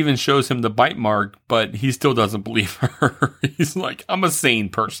 She even shows him the bite mark, but he still doesn't believe her. He's like, I'm a sane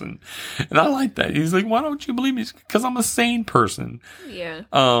person. And I like that. He's like, why don't you believe me? Because I'm a sane person. Yeah.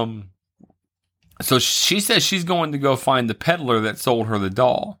 So she says she's going to go find the peddler that sold her the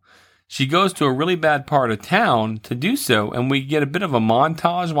doll. She goes to a really bad part of town to do so, and we get a bit of a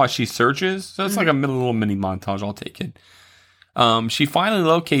montage while she searches. So it's like a little mini montage. I'll take it. She finally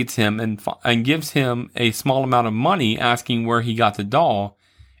locates him and gives him a small amount of money, asking where he got the doll.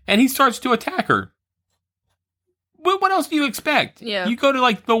 And he starts to attack her. What else do you expect? Yeah. You go to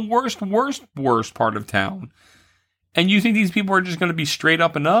like the worst part of town. And you think these people are just going to be straight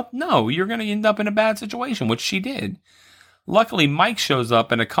up and up? No, you're going to end up in a bad situation, which she did. Luckily, Mike shows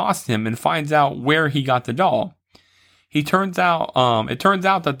up and accosts him and finds out where he got the doll. It turns out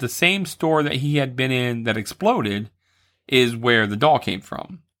that the same store that he had been in that exploded is where the doll came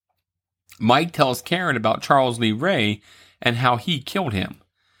from. Mike tells Karen about Charles Lee Ray and how he killed him.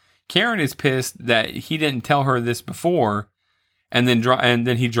 Karen is pissed that he didn't tell her this before, and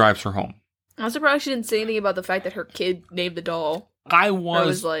then he drives her home. I'm surprised she didn't say anything about the fact that her kid named the doll. I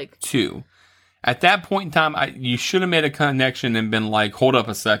was like, too. At that point in time, you should have made a connection and been like, hold up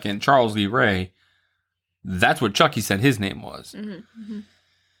a second, Charles Lee Ray. That's what Chucky said his name was. Mm-hmm.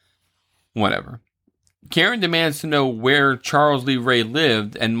 Whatever. Karen demands to know where Charles Lee Ray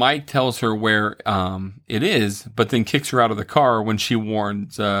lived, and Mike tells her where it is, but then kicks her out of the car when she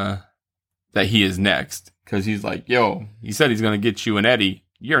warns that he is next. Because he's like, yo, he said he's going to get you and Eddie.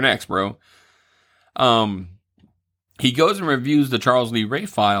 You're next, bro. He goes and reviews the Charles Lee Ray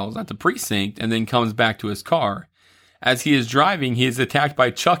files at the precinct and then comes back to his car. As he is driving, he is attacked by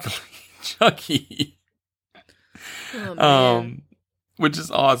Chucky. Oh, man. Which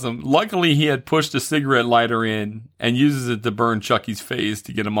is awesome. Luckily, he had pushed a cigarette lighter in and uses it to burn Chucky's face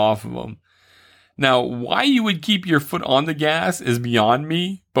to get him off of him. Now, why you would keep your foot on the gas is beyond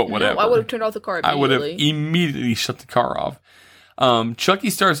me, but whatever. No, I would have turned off the car immediately. I would have immediately shut the car off. Chucky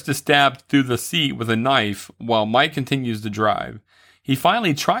starts to stab through the seat with a knife while Mike continues to drive. He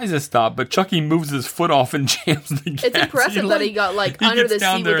finally tries to stop, but Chucky moves his foot off and jams the gas. It's impressive that he got under the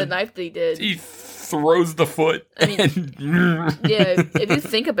seat with the knife that he did. He throws the foot. I mean, yeah, if you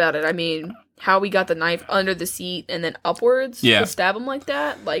think about it, I mean, how he got the knife under the seat and then upwards to stab him like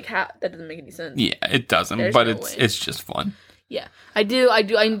that, that doesn't make any sense. Yeah, it doesn't, but it's just fun. Yeah, I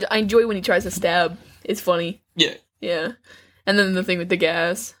enjoy when he tries to stab. It's funny. Yeah. And then the thing with the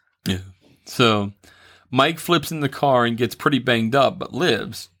gas. Yeah. So, Mike flips in the car and gets pretty banged up, but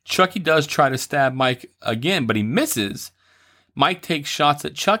lives. Chucky does try to stab Mike again, but he misses. Mike takes shots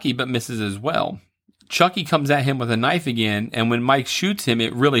at Chucky, but misses as well. Chucky comes at him with a knife again, and when Mike shoots him,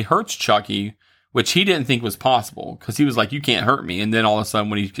 it really hurts Chucky, which he didn't think was possible, because he was like, you can't hurt me. And then all of a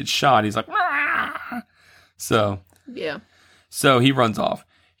sudden, when he gets shot, he's like, ah! So he runs off.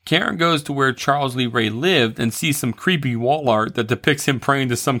 Karen goes to where Charles Lee Ray lived and sees some creepy wall art that depicts him praying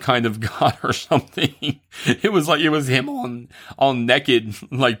to some kind of god or something. It was him all naked,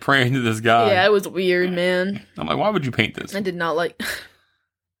 like praying to this guy. Yeah, it was weird, man. I'm like, why would you paint this? I did not like...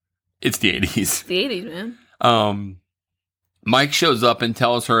 It's the 80s. It's the 80s, man. Mike shows up and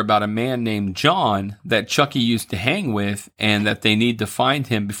tells her about a man named John that Chucky used to hang with and that they need to find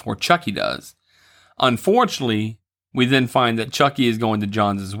him before Chucky does. Unfortunately, we then find that Chucky is going to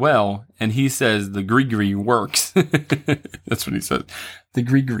John's as well, and he says the Gree works. That's what he says. The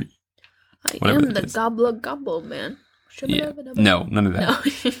Gree. I am the gobble man. Yeah. No, none of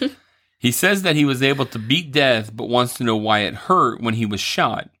that. No. He says that he was able to beat death, but wants to know why it hurt when he was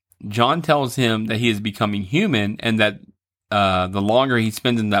shot. John tells him that he is becoming human and that the longer he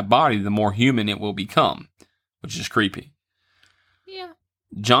spends in that body, the more human it will become, which is creepy. Yeah.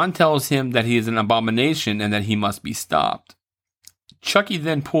 John tells him that he is an abomination and that he must be stopped. Chucky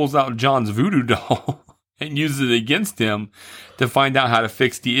then pulls out John's voodoo doll and uses it against him to find out how to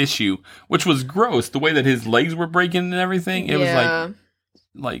fix the issue, which was gross. The way that his legs were breaking and everything, it was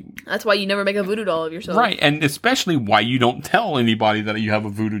like that's why you never make a voodoo doll of yourself, right? And especially why you don't tell anybody that you have a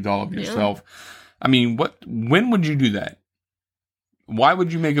voodoo doll of yourself. I mean, when would you do that? Why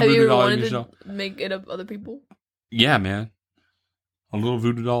would you make a voodoo doll of yourself? To make it of other people? Yeah, man. A little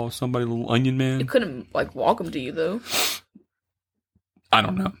voodoo doll of somebody, a little onion man. It couldn't walk them to you though. I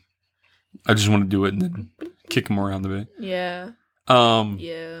don't know. I just want to do it and then kick him around a bit. Yeah.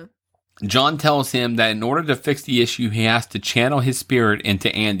 Yeah. John tells him that in order to fix the issue, he has to channel his spirit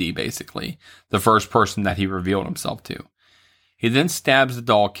into Andy, basically, the first person that he revealed himself to. He then stabs the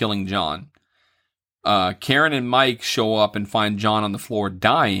doll, killing John. Karen and Mike show up and find John on the floor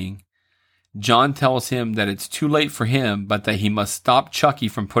dying. John tells him that it's too late for him, but that he must stop Chucky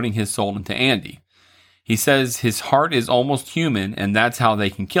from putting his soul into Andy. He says his heart is almost human, and that's how they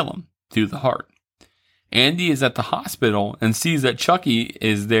can kill him, through the heart. Andy is at the hospital and sees that Chucky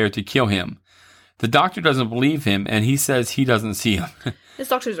is there to kill him. The doctor doesn't believe him, and he says he doesn't see him. This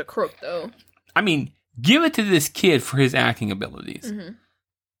doctor's a crook, though. I mean, give it to this kid for his acting abilities.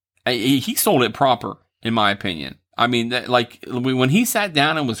 Mm-hmm. He sold it proper, in my opinion. I mean, when he sat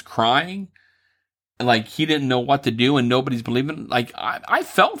down and was crying, like he didn't know what to do and nobody's believing. Like I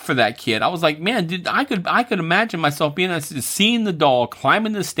felt for that kid. I was like, man, dude, I could imagine myself seeing the doll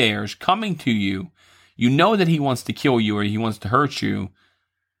climbing the stairs, coming to you. You know that he wants to kill you or he wants to hurt you,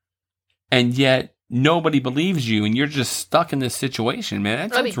 and yet nobody believes you, and you're just stuck in this situation, man.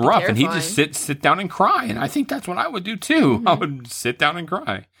 That's rough. And he just sit down and cry, and I think that's what I would do too. Mm-hmm. I would sit down and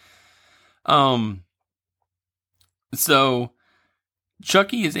cry. So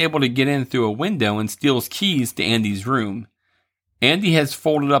Chucky is able to get in through a window and steals keys to Andy's room. Andy has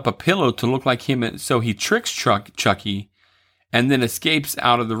folded up a pillow to look like him, so he tricks Chucky and then escapes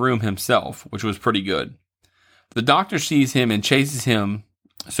out of the room himself, which was pretty good. The doctor sees him and chases him,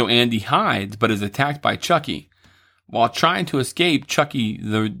 so Andy hides but is attacked by Chucky. While trying to escape,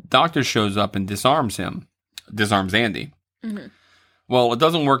 the doctor shows up and disarms Andy. Mm-hmm. Well, it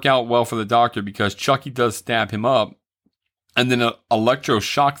doesn't work out well for the doctor because Chucky does stab him up, and then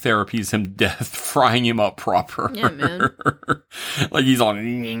electroshock therapies him to death, frying him up proper. Yeah, man. Like he's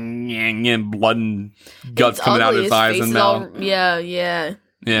on blood and guts coming out of his eyes and mouth. Yeah,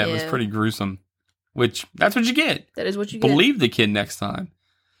 it was pretty gruesome. Which, that's what you get. That is what you get. Believe the kid next time.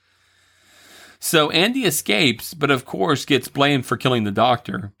 So Andy escapes, but of course gets blamed for killing the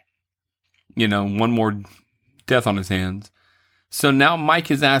doctor. You know, one more death on his hands. So now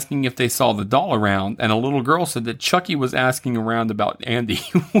Mike is asking if they saw the doll around, and a little girl said that Chucky was asking around about Andy,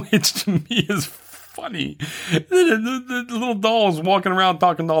 which to me is funny. The little doll is walking around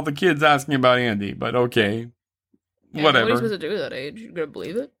talking to all the kids asking about Andy, but okay. Whatever. What are you supposed to do at that age? You're going to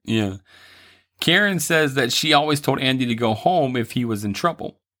believe it? Yeah. Karen says that she always told Andy to go home if he was in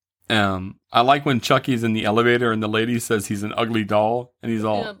trouble. I like when Chucky's in the elevator and the lady says he's an ugly doll, and he's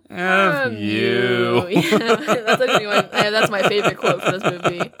all, F you. Yeah, that's my favorite quote for this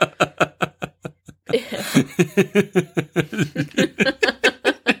movie.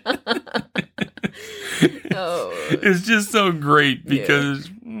 It's just so great because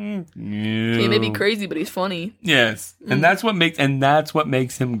he may be crazy, but he's funny. Yes, and that's what makes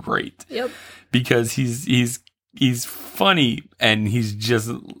him great. Yep, because he's funny and he's just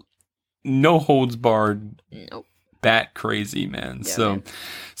no holds barred. Nope. Bat crazy, man. Yeah,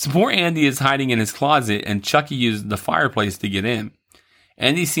 so poor Andy is hiding in his closet, and Chucky uses the fireplace to get in.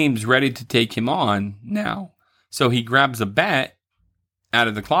 Andy seems ready to take him on now, so he grabs a bat out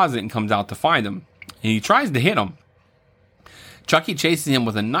of the closet and comes out to find him. And he tries to hit him. Chucky chases him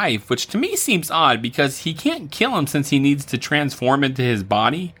with a knife, which to me seems odd because he can't kill him since he needs to transform into his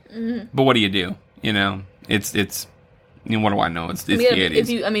body. Mm-hmm. But what do you do? You know, it's. I mean, what do I know? It's the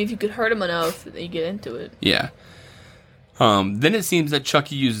 80s. If you could hurt him enough, you get into it. Yeah. Then it seems that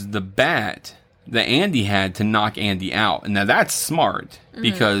Chucky uses the bat that Andy had to knock Andy out. And now that's smart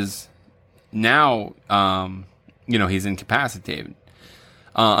because now, he's incapacitated.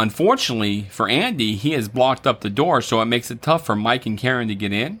 Unfortunately for Andy, he has blocked up the door, so it makes it tough for Mike and Karen to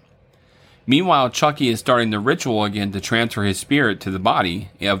get in. Meanwhile, Chucky is starting the ritual again to transfer his spirit to the body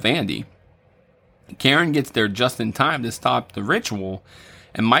of Andy. Karen gets there just in time to stop the ritual,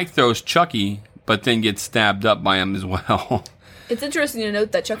 and Mike throws Chucky, but then gets stabbed up by him as well. It's interesting to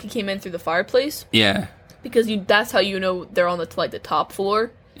note that Chucky came in through the fireplace. Yeah. Because that's how you know they're on the top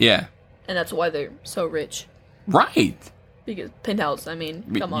floor. Yeah. And that's why they're so rich. Right. Because penthouse,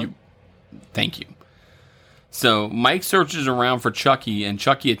 come on. Thank you. So Mike searches around for Chucky, and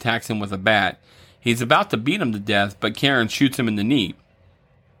Chucky attacks him with a bat. He's about to beat him to death, but Karen shoots him in the knee.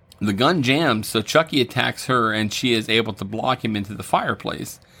 The gun jams, so Chucky attacks her, and she is able to block him into the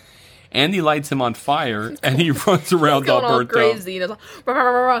fireplace. Andy lights him on fire, and he runs around all burnt crazy, up.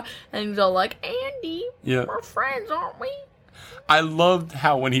 And he's all like, Andy, we're friends, aren't we? I loved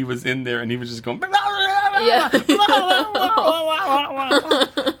how when he was in there, and he was just going, like,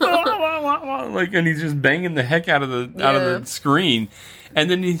 and he's just banging the heck out of the screen,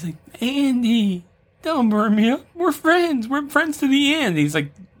 and then he's like, Andy, don't burn me up. We're friends. We're friends to the end. He's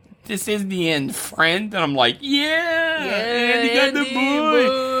like, this is the end, friend. And I'm like, Andy got the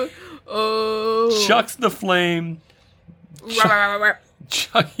boy. Oh. Chucks the flame.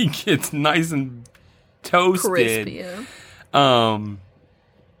 Chucky gets nice and toasted. Crispy, yeah. I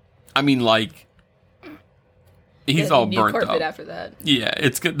mean, like, he's all burnt up. After that. Yeah,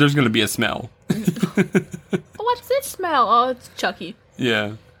 there's going to be a smell. What's this smell? Oh, it's Chucky.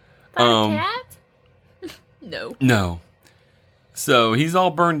 Yeah. Cat? No. So he's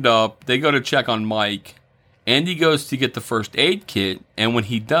all burned up. They go to check on Mike. Andy goes to get the first aid kit, and when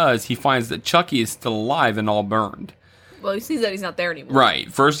he does, he finds that Chucky is still alive and all burned. Well, he sees that he's not there anymore.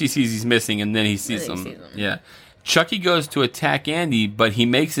 Right. First he sees he's missing, and then he sees him. Yeah. Chucky goes to attack Andy, but he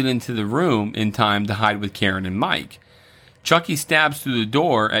makes it into the room in time to hide with Karen and Mike. Chucky stabs through the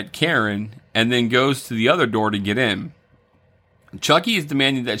door at Karen, and then goes to the other door to get in. Chucky is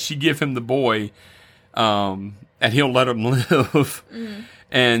demanding that she give him the boy, and he'll let him live,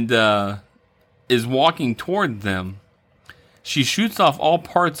 and is walking toward them. She shoots off all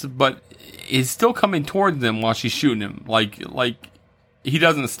parts, but is still coming toward them while she's shooting him. Like he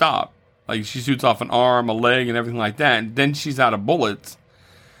doesn't stop. Like, she shoots off an arm, a leg, and everything like that, and then she's out of bullets.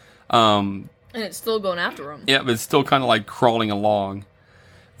 And it's still going after him. Yeah, but it's still kind of like crawling along.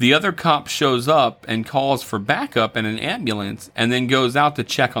 The other cop shows up and calls for backup and an ambulance, and then goes out to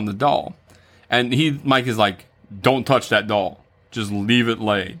check on the doll. And Mike is like, don't touch that doll. Just leave it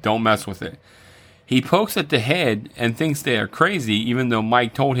lay. Don't mess with it. He pokes at the head and thinks they are crazy, even though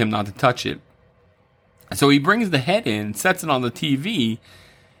Mike told him not to touch it. So he brings the head in, sets it on the TV,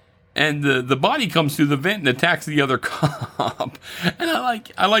 and the body comes through the vent and attacks the other cop. And I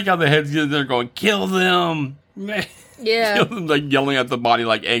like how the head's there going, kill them. Yeah. Kill them, like yelling at the body,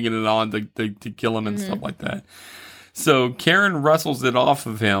 like egging it on to kill him and stuff like that. So Karen wrestles it off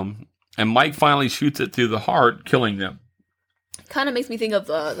of him, and Mike finally shoots it through the heart, killing them. Kind of makes me think of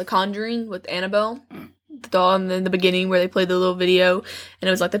The Conjuring with Annabelle. The doll in the beginning where they played the little video, and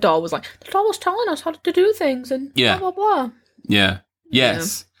it was like the doll was telling us how to do things, and blah, blah, blah. Yeah.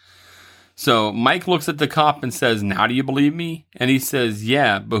 Yes. Yeah. So Mike looks at the cop and says, now do you believe me? And he says,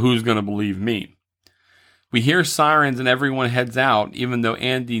 yeah, but who's going to believe me? We hear sirens and everyone heads out, even though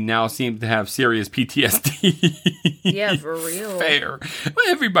Andy now seems to have serious PTSD. Yeah, for real. Fair. Well,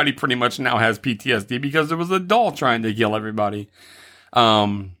 everybody pretty much now has PTSD because there was a doll trying to kill everybody.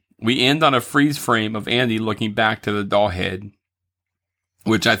 We end on a freeze frame of Andy looking back to the doll head,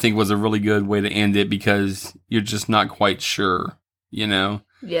 which I think was a really good way to end it because you're just not quite sure, you know?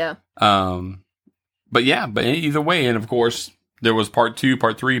 Yeah. But either way, and of course, there was part 2,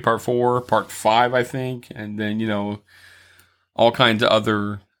 part 3, part 4, part 5, I think, and then, you know, all kinds of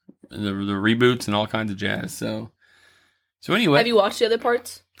other the reboots and all kinds of jazz. So anyway, have you watched the other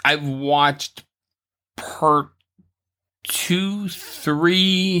parts? I've watched part 2,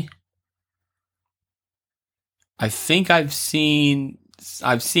 3. I think I've seen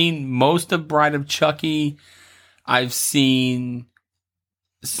most of Bride of Chucky. I've seen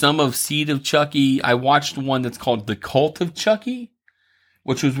some of Seed of Chucky. I watched one that's called The Cult of Chucky,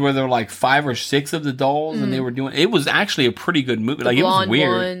 which was where there were like 5 or 6 of the dolls, and they were doing. It was actually a pretty good movie. Like, it was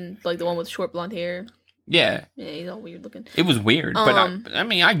weird, one, like the one with short blonde hair. Yeah, he's all weird looking. It was weird, but I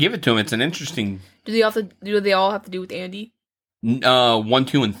mean, I give it to him. It's an interesting. Do they all have to do with Andy? 1,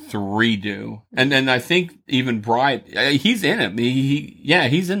 2, and 3 do, and then I think even Bride. He's in it.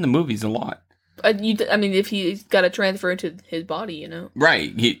 He's in the movies a lot. I mean, if he's got to transfer into his body, you know,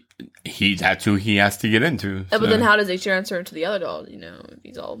 right? That's who he has to get into. But then, how does he transfer into the other dolls? You know, if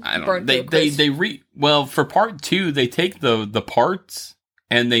he's all burnt. Well, for part 2, they take the parts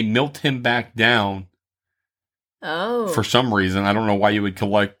and they melt him back down. Oh, for some reason, I don't know why you would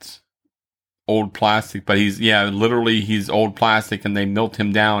collect old plastic, but he's old plastic, and they melt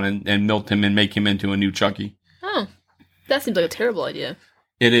him down and melt him and make him into a new Chucky. Oh, that seems like a terrible idea.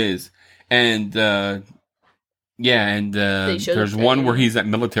 It is. And, there's one where he's at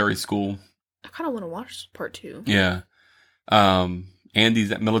military school. I kind of want to watch part 2. Yeah.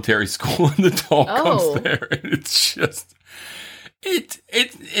 Andy's at military school, and the doll comes there, and it's just,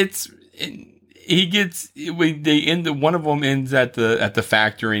 he gets one of them ends at the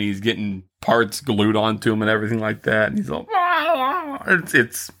factory and he's getting parts glued onto him and everything like that. And he's like,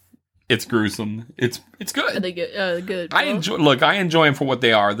 it's gruesome. It's good. Are they good? Good. I enjoy them for what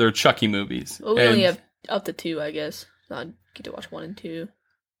they are. They're Chucky movies. Well, we only have up to 2, I guess. So I get to watch 1 and 2.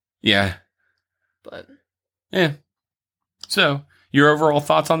 Yeah. But yeah. So, your overall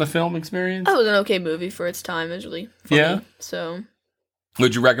thoughts on the film experience? It was an okay movie for its time. It was really funny. Yeah. So,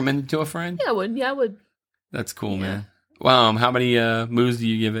 would you recommend it to a friend? Yeah, I would. Yeah, I would. That's cool, man. Wow. How many moves do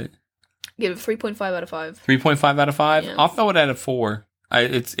you give it? Give it 3.5 out of 5. 3.5 out of 5? Yeah. I'll throw it at a 4.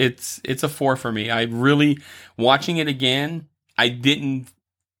 It's a 4 for me. I really, watching it again, I didn't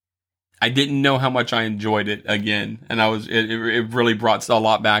know how much I enjoyed it again, and it really brought a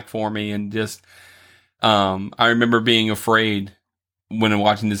lot back for me. And just, I remember being afraid when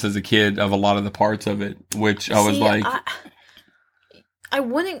watching this as a kid of a lot of the parts of it, which I was like, I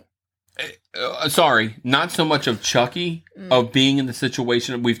wouldn't. Sorry, not so much of Chucky, of being in the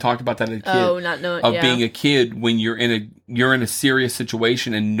situation. We've talked about that as a kid. Oh, not knowing. Of being a kid when you're in a serious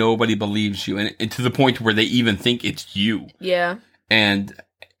situation and nobody believes you, and to the point where they even think it's you. Yeah. And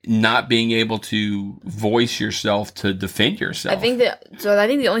not being able to voice yourself to defend yourself. I think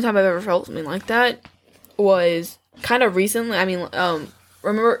the only time I've ever felt something like that was kind of recently. I mean,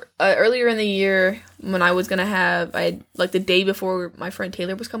 remember earlier in the year when I was gonna have, the day before my friend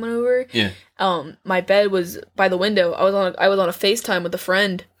Taylor was coming over. Yeah. My bed was by the window. I was on a FaceTime with a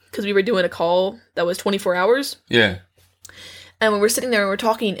friend because we were doing a call that was 24 hours. Yeah. And we were sitting there and we're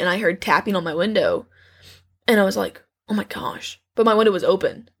talking, and I heard tapping on my window, and I was like, "Oh my gosh!" But my window was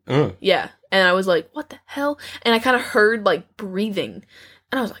open. Yeah, and I was like, "What the hell?" And I kind of heard like breathing,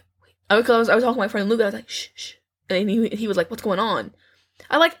 and I was like, "Wait!" I was talking to my friend Luke, and I was like, "Shh, shh," and he was like, "What's going on?"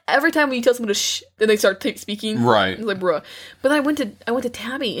 I like every time when you tell someone to shh, then they start speaking. Right. I was like, bruh. But then I went to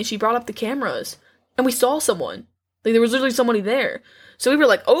Tabby, and she brought up the cameras, and we saw someone. Like, there was literally somebody there. So we were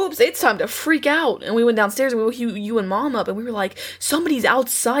like, "Oops, it's time to freak out." And we went downstairs, and we woke you and Mom up, and we were like, "Somebody's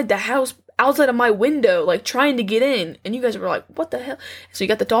outside the house, outside of my window, like, trying to get in." And you guys were like, "What the hell?" So you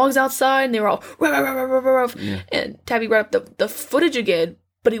got the dogs outside, and they were all, ruff, ruff, ruff, ruff, ruff. Yeah. And Tabby brought up the footage again,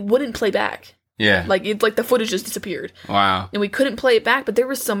 but it wouldn't play back. Yeah. Like, the footage just disappeared. Wow. And we couldn't play it back, but there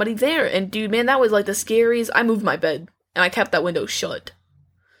was somebody there. And, dude, man, that was, like, the scariest. I moved my bed, and I kept that window shut.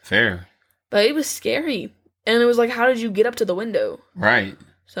 Fair. But it was scary. And it was like, how did you get up to the window? Right.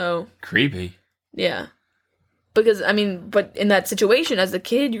 So. Creepy. Yeah. Because, I mean, but in that situation, as a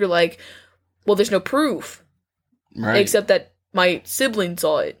kid, you're like, well, there's no proof. Right. Except that my sibling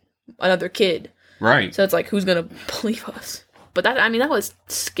saw it. Another kid. Right. So it's like, who's going to believe us? But that was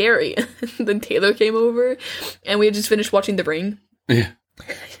scary. Then Taylor came over, and we had just finished watching The Ring. Yeah.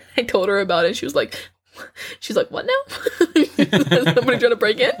 I told her about it. She was like, "What now?" Somebody trying to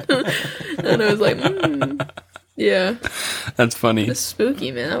break in? And I was like, yeah. That's funny. It was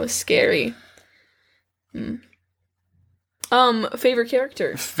spooky, man. That was scary. Favorite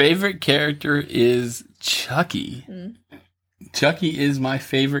character? Favorite character is Chucky. Chucky is my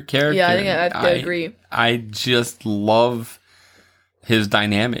favorite character. Yeah, I think I agree. I just love his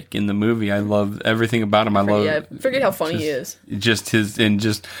dynamic in the movie. I love everything about him. I forget how funny he is. Just how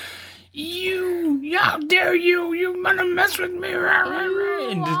dare you? You gonna mess with me?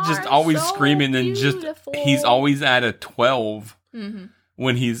 And just always so screaming, and beautiful. He's always at a 12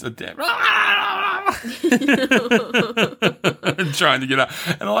 when he's trying to get out.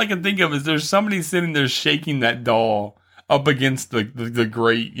 And all I can think of is there's somebody sitting there shaking that doll up against the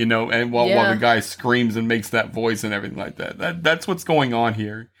grate, and while the guy screams and makes that voice and everything like that. That's what's going on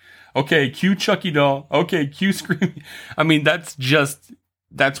here. Okay, cue Chucky doll. Okay, cue screaming. I mean, that's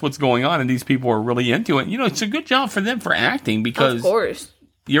what's going on, and these people are really into it. It's a good job for them for acting, because of course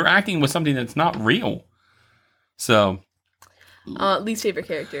you're acting with something that's not real. So, least favorite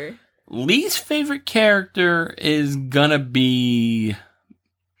character. Least favorite character is gonna be,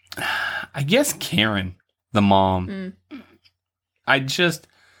 I guess, Karen, the mom.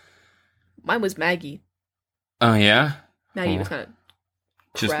 Mine was Maggie. Oh, yeah? Maggie was kind of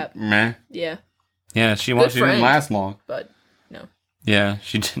crap. Just meh. Yeah. Yeah, she didn't last long. But, no. Yeah,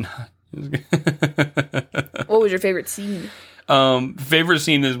 she did not. What was your favorite scene? Favorite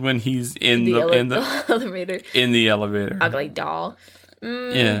scene is when he's in the elevator. In the elevator. Ugly doll.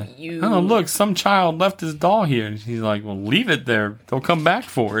 Yeah. Oh, look, some child left his doll here. And she's like, well, leave it there. They'll come back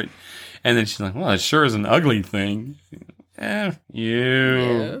for it. And then she's like, well, it sure is an ugly thing. You.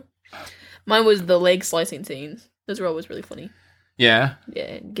 Yeah. Mine was the leg slicing scenes. Those were always really funny. Yeah? Yeah,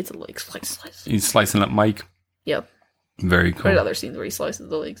 it gets a leg slice. He's slicing up Mike. Yep. Very cool. There's other scenes where he slices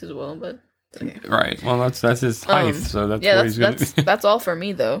the legs as well, but okay. Right. Well, that's his height, so that's what he's going to that's all for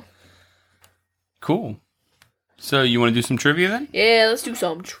me, though. Cool. So you want to do some trivia then? Yeah, let's do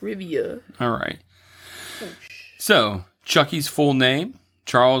some trivia. All right. So Chucky's full name,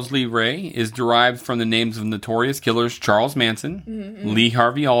 Charles Lee Ray, is derived from the names of notorious killers Charles Manson, Lee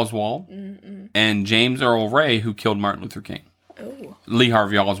Harvey Oswald, and James Earl Ray, who killed Martin Luther King. Oh. Lee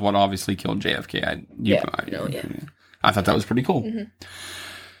Harvey Oswald obviously killed JFK. I thought that was pretty cool.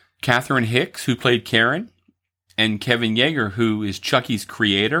 Catherine Hicks, who played Karen, and Kevin Yeager, who is Chucky's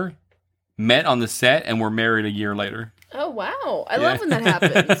creator, met on the set and were married a year later. Oh, wow. I love when that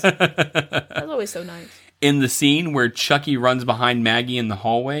happens. That's always so nice. In the scene where Chucky runs behind Maggie in the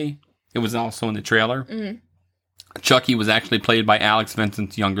hallway, it was also in the trailer, Chucky was actually played by Alex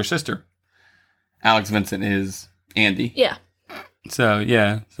Vincent's younger sister. Alex Vincent is Andy. Yeah. So,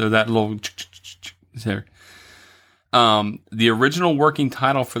 yeah. So that little is there. The original working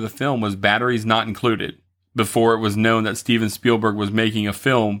title for the film was Batteries Not Included, before it was known that Steven Spielberg was making a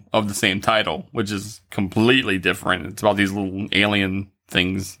film of the same title, which is completely different. It's about these little alien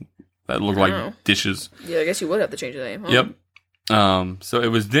things that look like dishes. Yeah, I guess you would have to change the name. Huh? Yep. So it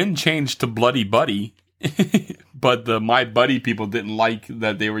was then changed to Bloody Buddy, but the My Buddy people didn't like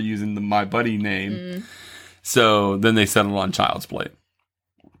that they were using the My Buddy name. So then they settled on Child's Play.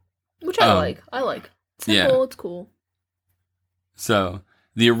 Which I like. I like. Simple, it's cool. So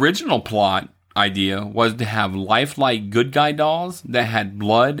the original plot idea was to have lifelike good guy dolls that had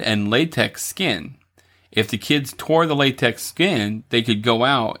blood and latex skin. If the kids tore the latex skin, they could go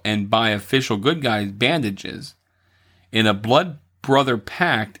out and buy official good guys bandages. In a blood brother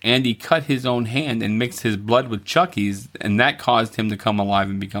pact, Andy cut his own hand and mixed his blood with Chucky's, and that caused him to come alive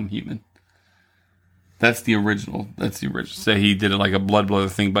and become human. That's the original. So he did it like a blood brother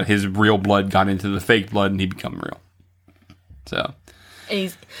thing, but his real blood got into the fake blood and he became real. So.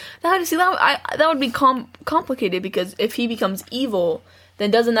 And that would be complicated, because if he becomes evil,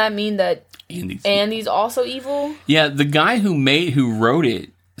 then doesn't that mean that Andy's also evil? Yeah, the guy who wrote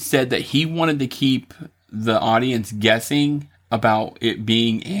it said that he wanted to keep the audience guessing about it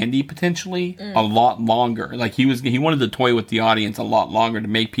being Andy potentially a lot longer. Like he wanted to toy with the audience a lot longer to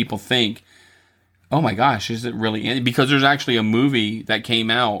make people think, oh my gosh, is it really Andy? Because there's actually a movie that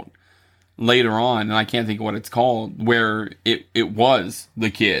came out later on, and I can't think of what it's called, where it was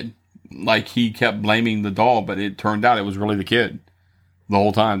the kid. Like, he kept blaming the doll, but it turned out it was really the kid. The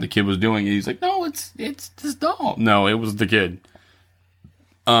whole time the kid was doing it. He's like, no, it's this doll. No, it was the kid.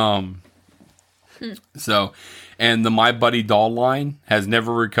 So, and the My Buddy doll line has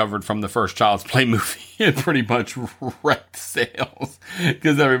never recovered from the first Child's Play movie. It pretty much wrecked sales.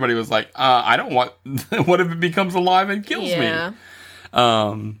 Because everybody was like, I don't want... what if it becomes alive and kills me?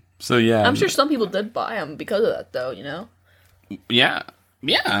 So, yeah. I'm sure some people did buy them because of that, though, you know? Yeah.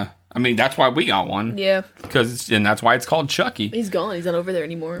 Yeah. I mean, that's why we got one. Yeah. And that's why it's called Chucky. He's gone. He's not over there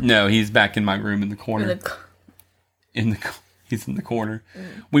anymore. No, he's back in my room in the corner. He's in the corner.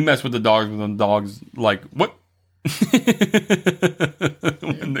 We mess with the dogs, but the dogs like, what?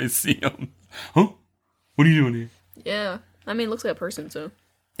 When they see him. Huh? What are you doing here? Yeah. I mean, it looks like a person, so.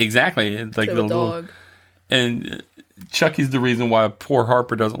 Exactly. It's like the dog. And Chucky's the reason why poor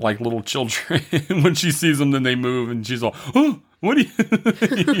Harper doesn't like little children. When she sees them, then they move, and she's all, oh, what are you?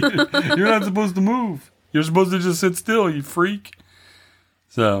 You're not supposed to move. You're supposed to just sit still, you freak.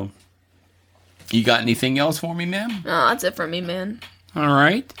 So, you got anything else for me, ma'am? No, that's it for me, man. All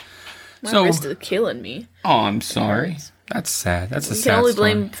right. My wrist is killing me. Oh, I'm sorry. That's sad. That's a sad story. You can only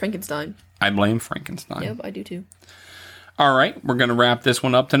blame Frankenstein. I blame Frankenstein. Yep, I do too. All right, we're going to wrap this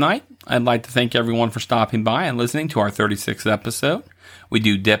one up tonight. I'd like to thank everyone for stopping by and listening to our 36th episode. We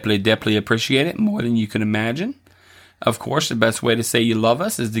do deeply appreciate it, more than you can imagine. Of course, the best way to say you love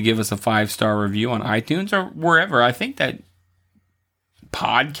us is to give us a 5-star review on iTunes or wherever. I think that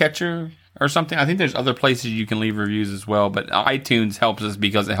Podcatcher or something. I think there's other places you can leave reviews as well, but iTunes helps us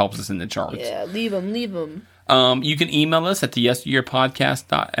because it helps us in the charts. Yeah, leave them. You can email us at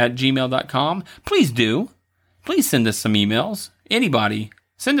theyesteryearpodcast@gmail.com. Please do. Please send us some emails. Anybody,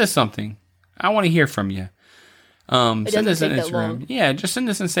 send us something. I want to hear from you. Send us an Instagram. Yeah, just send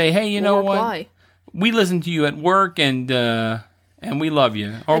us and say, hey, you know what? We listen to you at work, and we love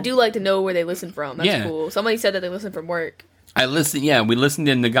you. I do like to know where they listen from. That's cool. Somebody said that they listen from work. We listened,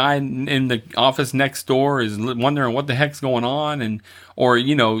 and the guy in the office next door is wondering what the heck's going on, or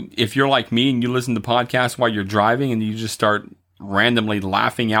if you're like me and you listen to podcasts while you're driving and you just start randomly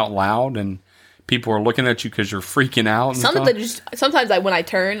laughing out loud, and people are looking at you because you're freaking out. Sometimes when I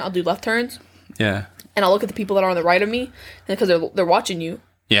turn, I'll do left turns. Yeah. And I'll look at the people that are on the right of me, because they're watching you.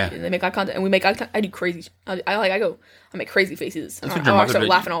 Yeah. And they make eye contact, and we make eye contact. I do crazy. I make crazy faces. That's what I start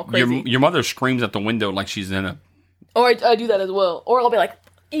laughing all crazy. Your mother screams at the window like she's in a. Or I do that as well. Or I'll be like,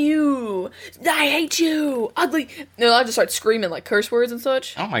 ew, I hate you, ugly. No, I just start screaming like curse words and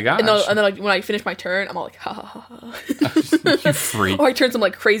such. Oh my gosh. And then like, when I finish my turn, I'm all like, ha ha ha ha. You freak. Or I turn some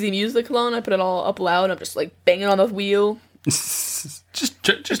like crazy music on, I put it all up loud, and I'm just like banging on the wheel. just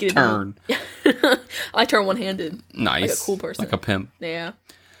turn. I turn one-handed. Nice. Like a cool person. Like a pimp. Yeah.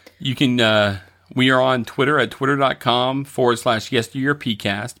 You can, we are on Twitter at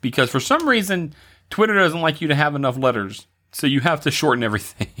twitter.com/YesDoYourPcast because for some reason, Twitter doesn't like you to have enough letters. So you have to shorten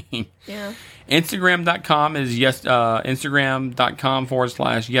everything. Yeah. Instagram.com is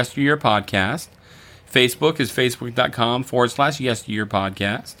Instagram.com/YesDoYourPodcast. Facebook is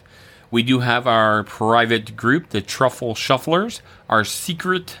Facebook.com/YesDoYourPodcast. We do have our private group, the Truffle Shufflers. Our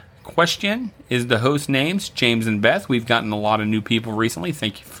secret question is the host names, James and Beth. We've gotten a lot of new people recently.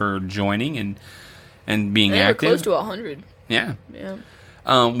 Thank you for joining and being active. We're close to 100. Yeah. Yeah.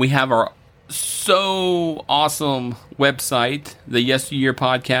 We have our so awesome website, the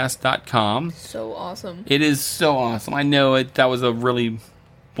YesDoYourPodcast.com. So awesome. It is so awesome. I know that was a really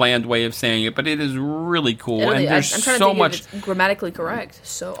bland way of saying it, but it is really cool. Yeah, and there's I'm trying so to think much. if it's grammatically correct.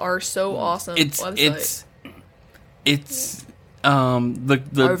 So awesome website. It's are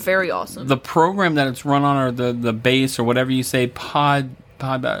very awesome. The program that it's run on, or the base, or whatever you say, pod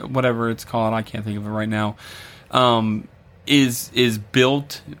whatever it's called, I can't think of it right now. Is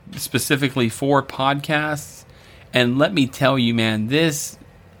built specifically for podcasts, and let me tell you, man, this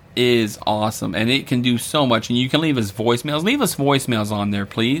is awesome, and it can do so much. And you can leave us voicemails. Leave us voicemails on there,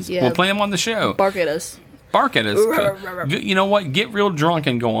 please. Yeah. We'll play them on the show. Bark at us. You know what? Get real drunk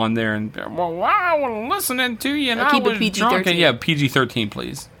and go on there and I was listening to you and I keep it was PG-13. drunk. And yeah, PG-13,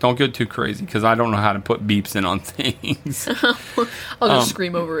 please. Don't go too crazy because I don't know how to put beeps in on things. I'll just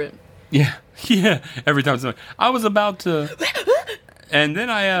scream over it. Yeah. Every time somebody, I was about to, and then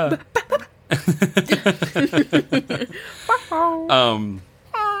I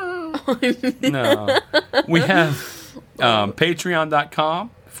no, we have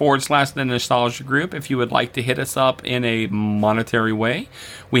Patreon.com/The Nostalgia Group. If you would like to hit us up in a monetary way,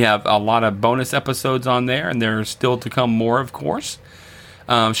 we have a lot of bonus episodes on there, and there's still to come more, of course.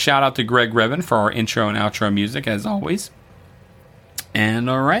 Shout out to Greg Revan for our intro and outro music, as always. And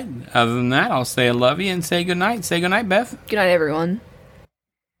all right, other than that, I'll say I love you and say goodnight. Say goodnight, Beth. Good night, everyone.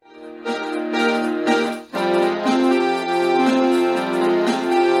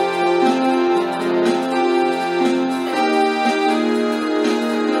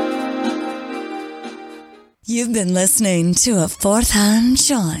 You've been listening to a Fourth Hand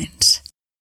Joint.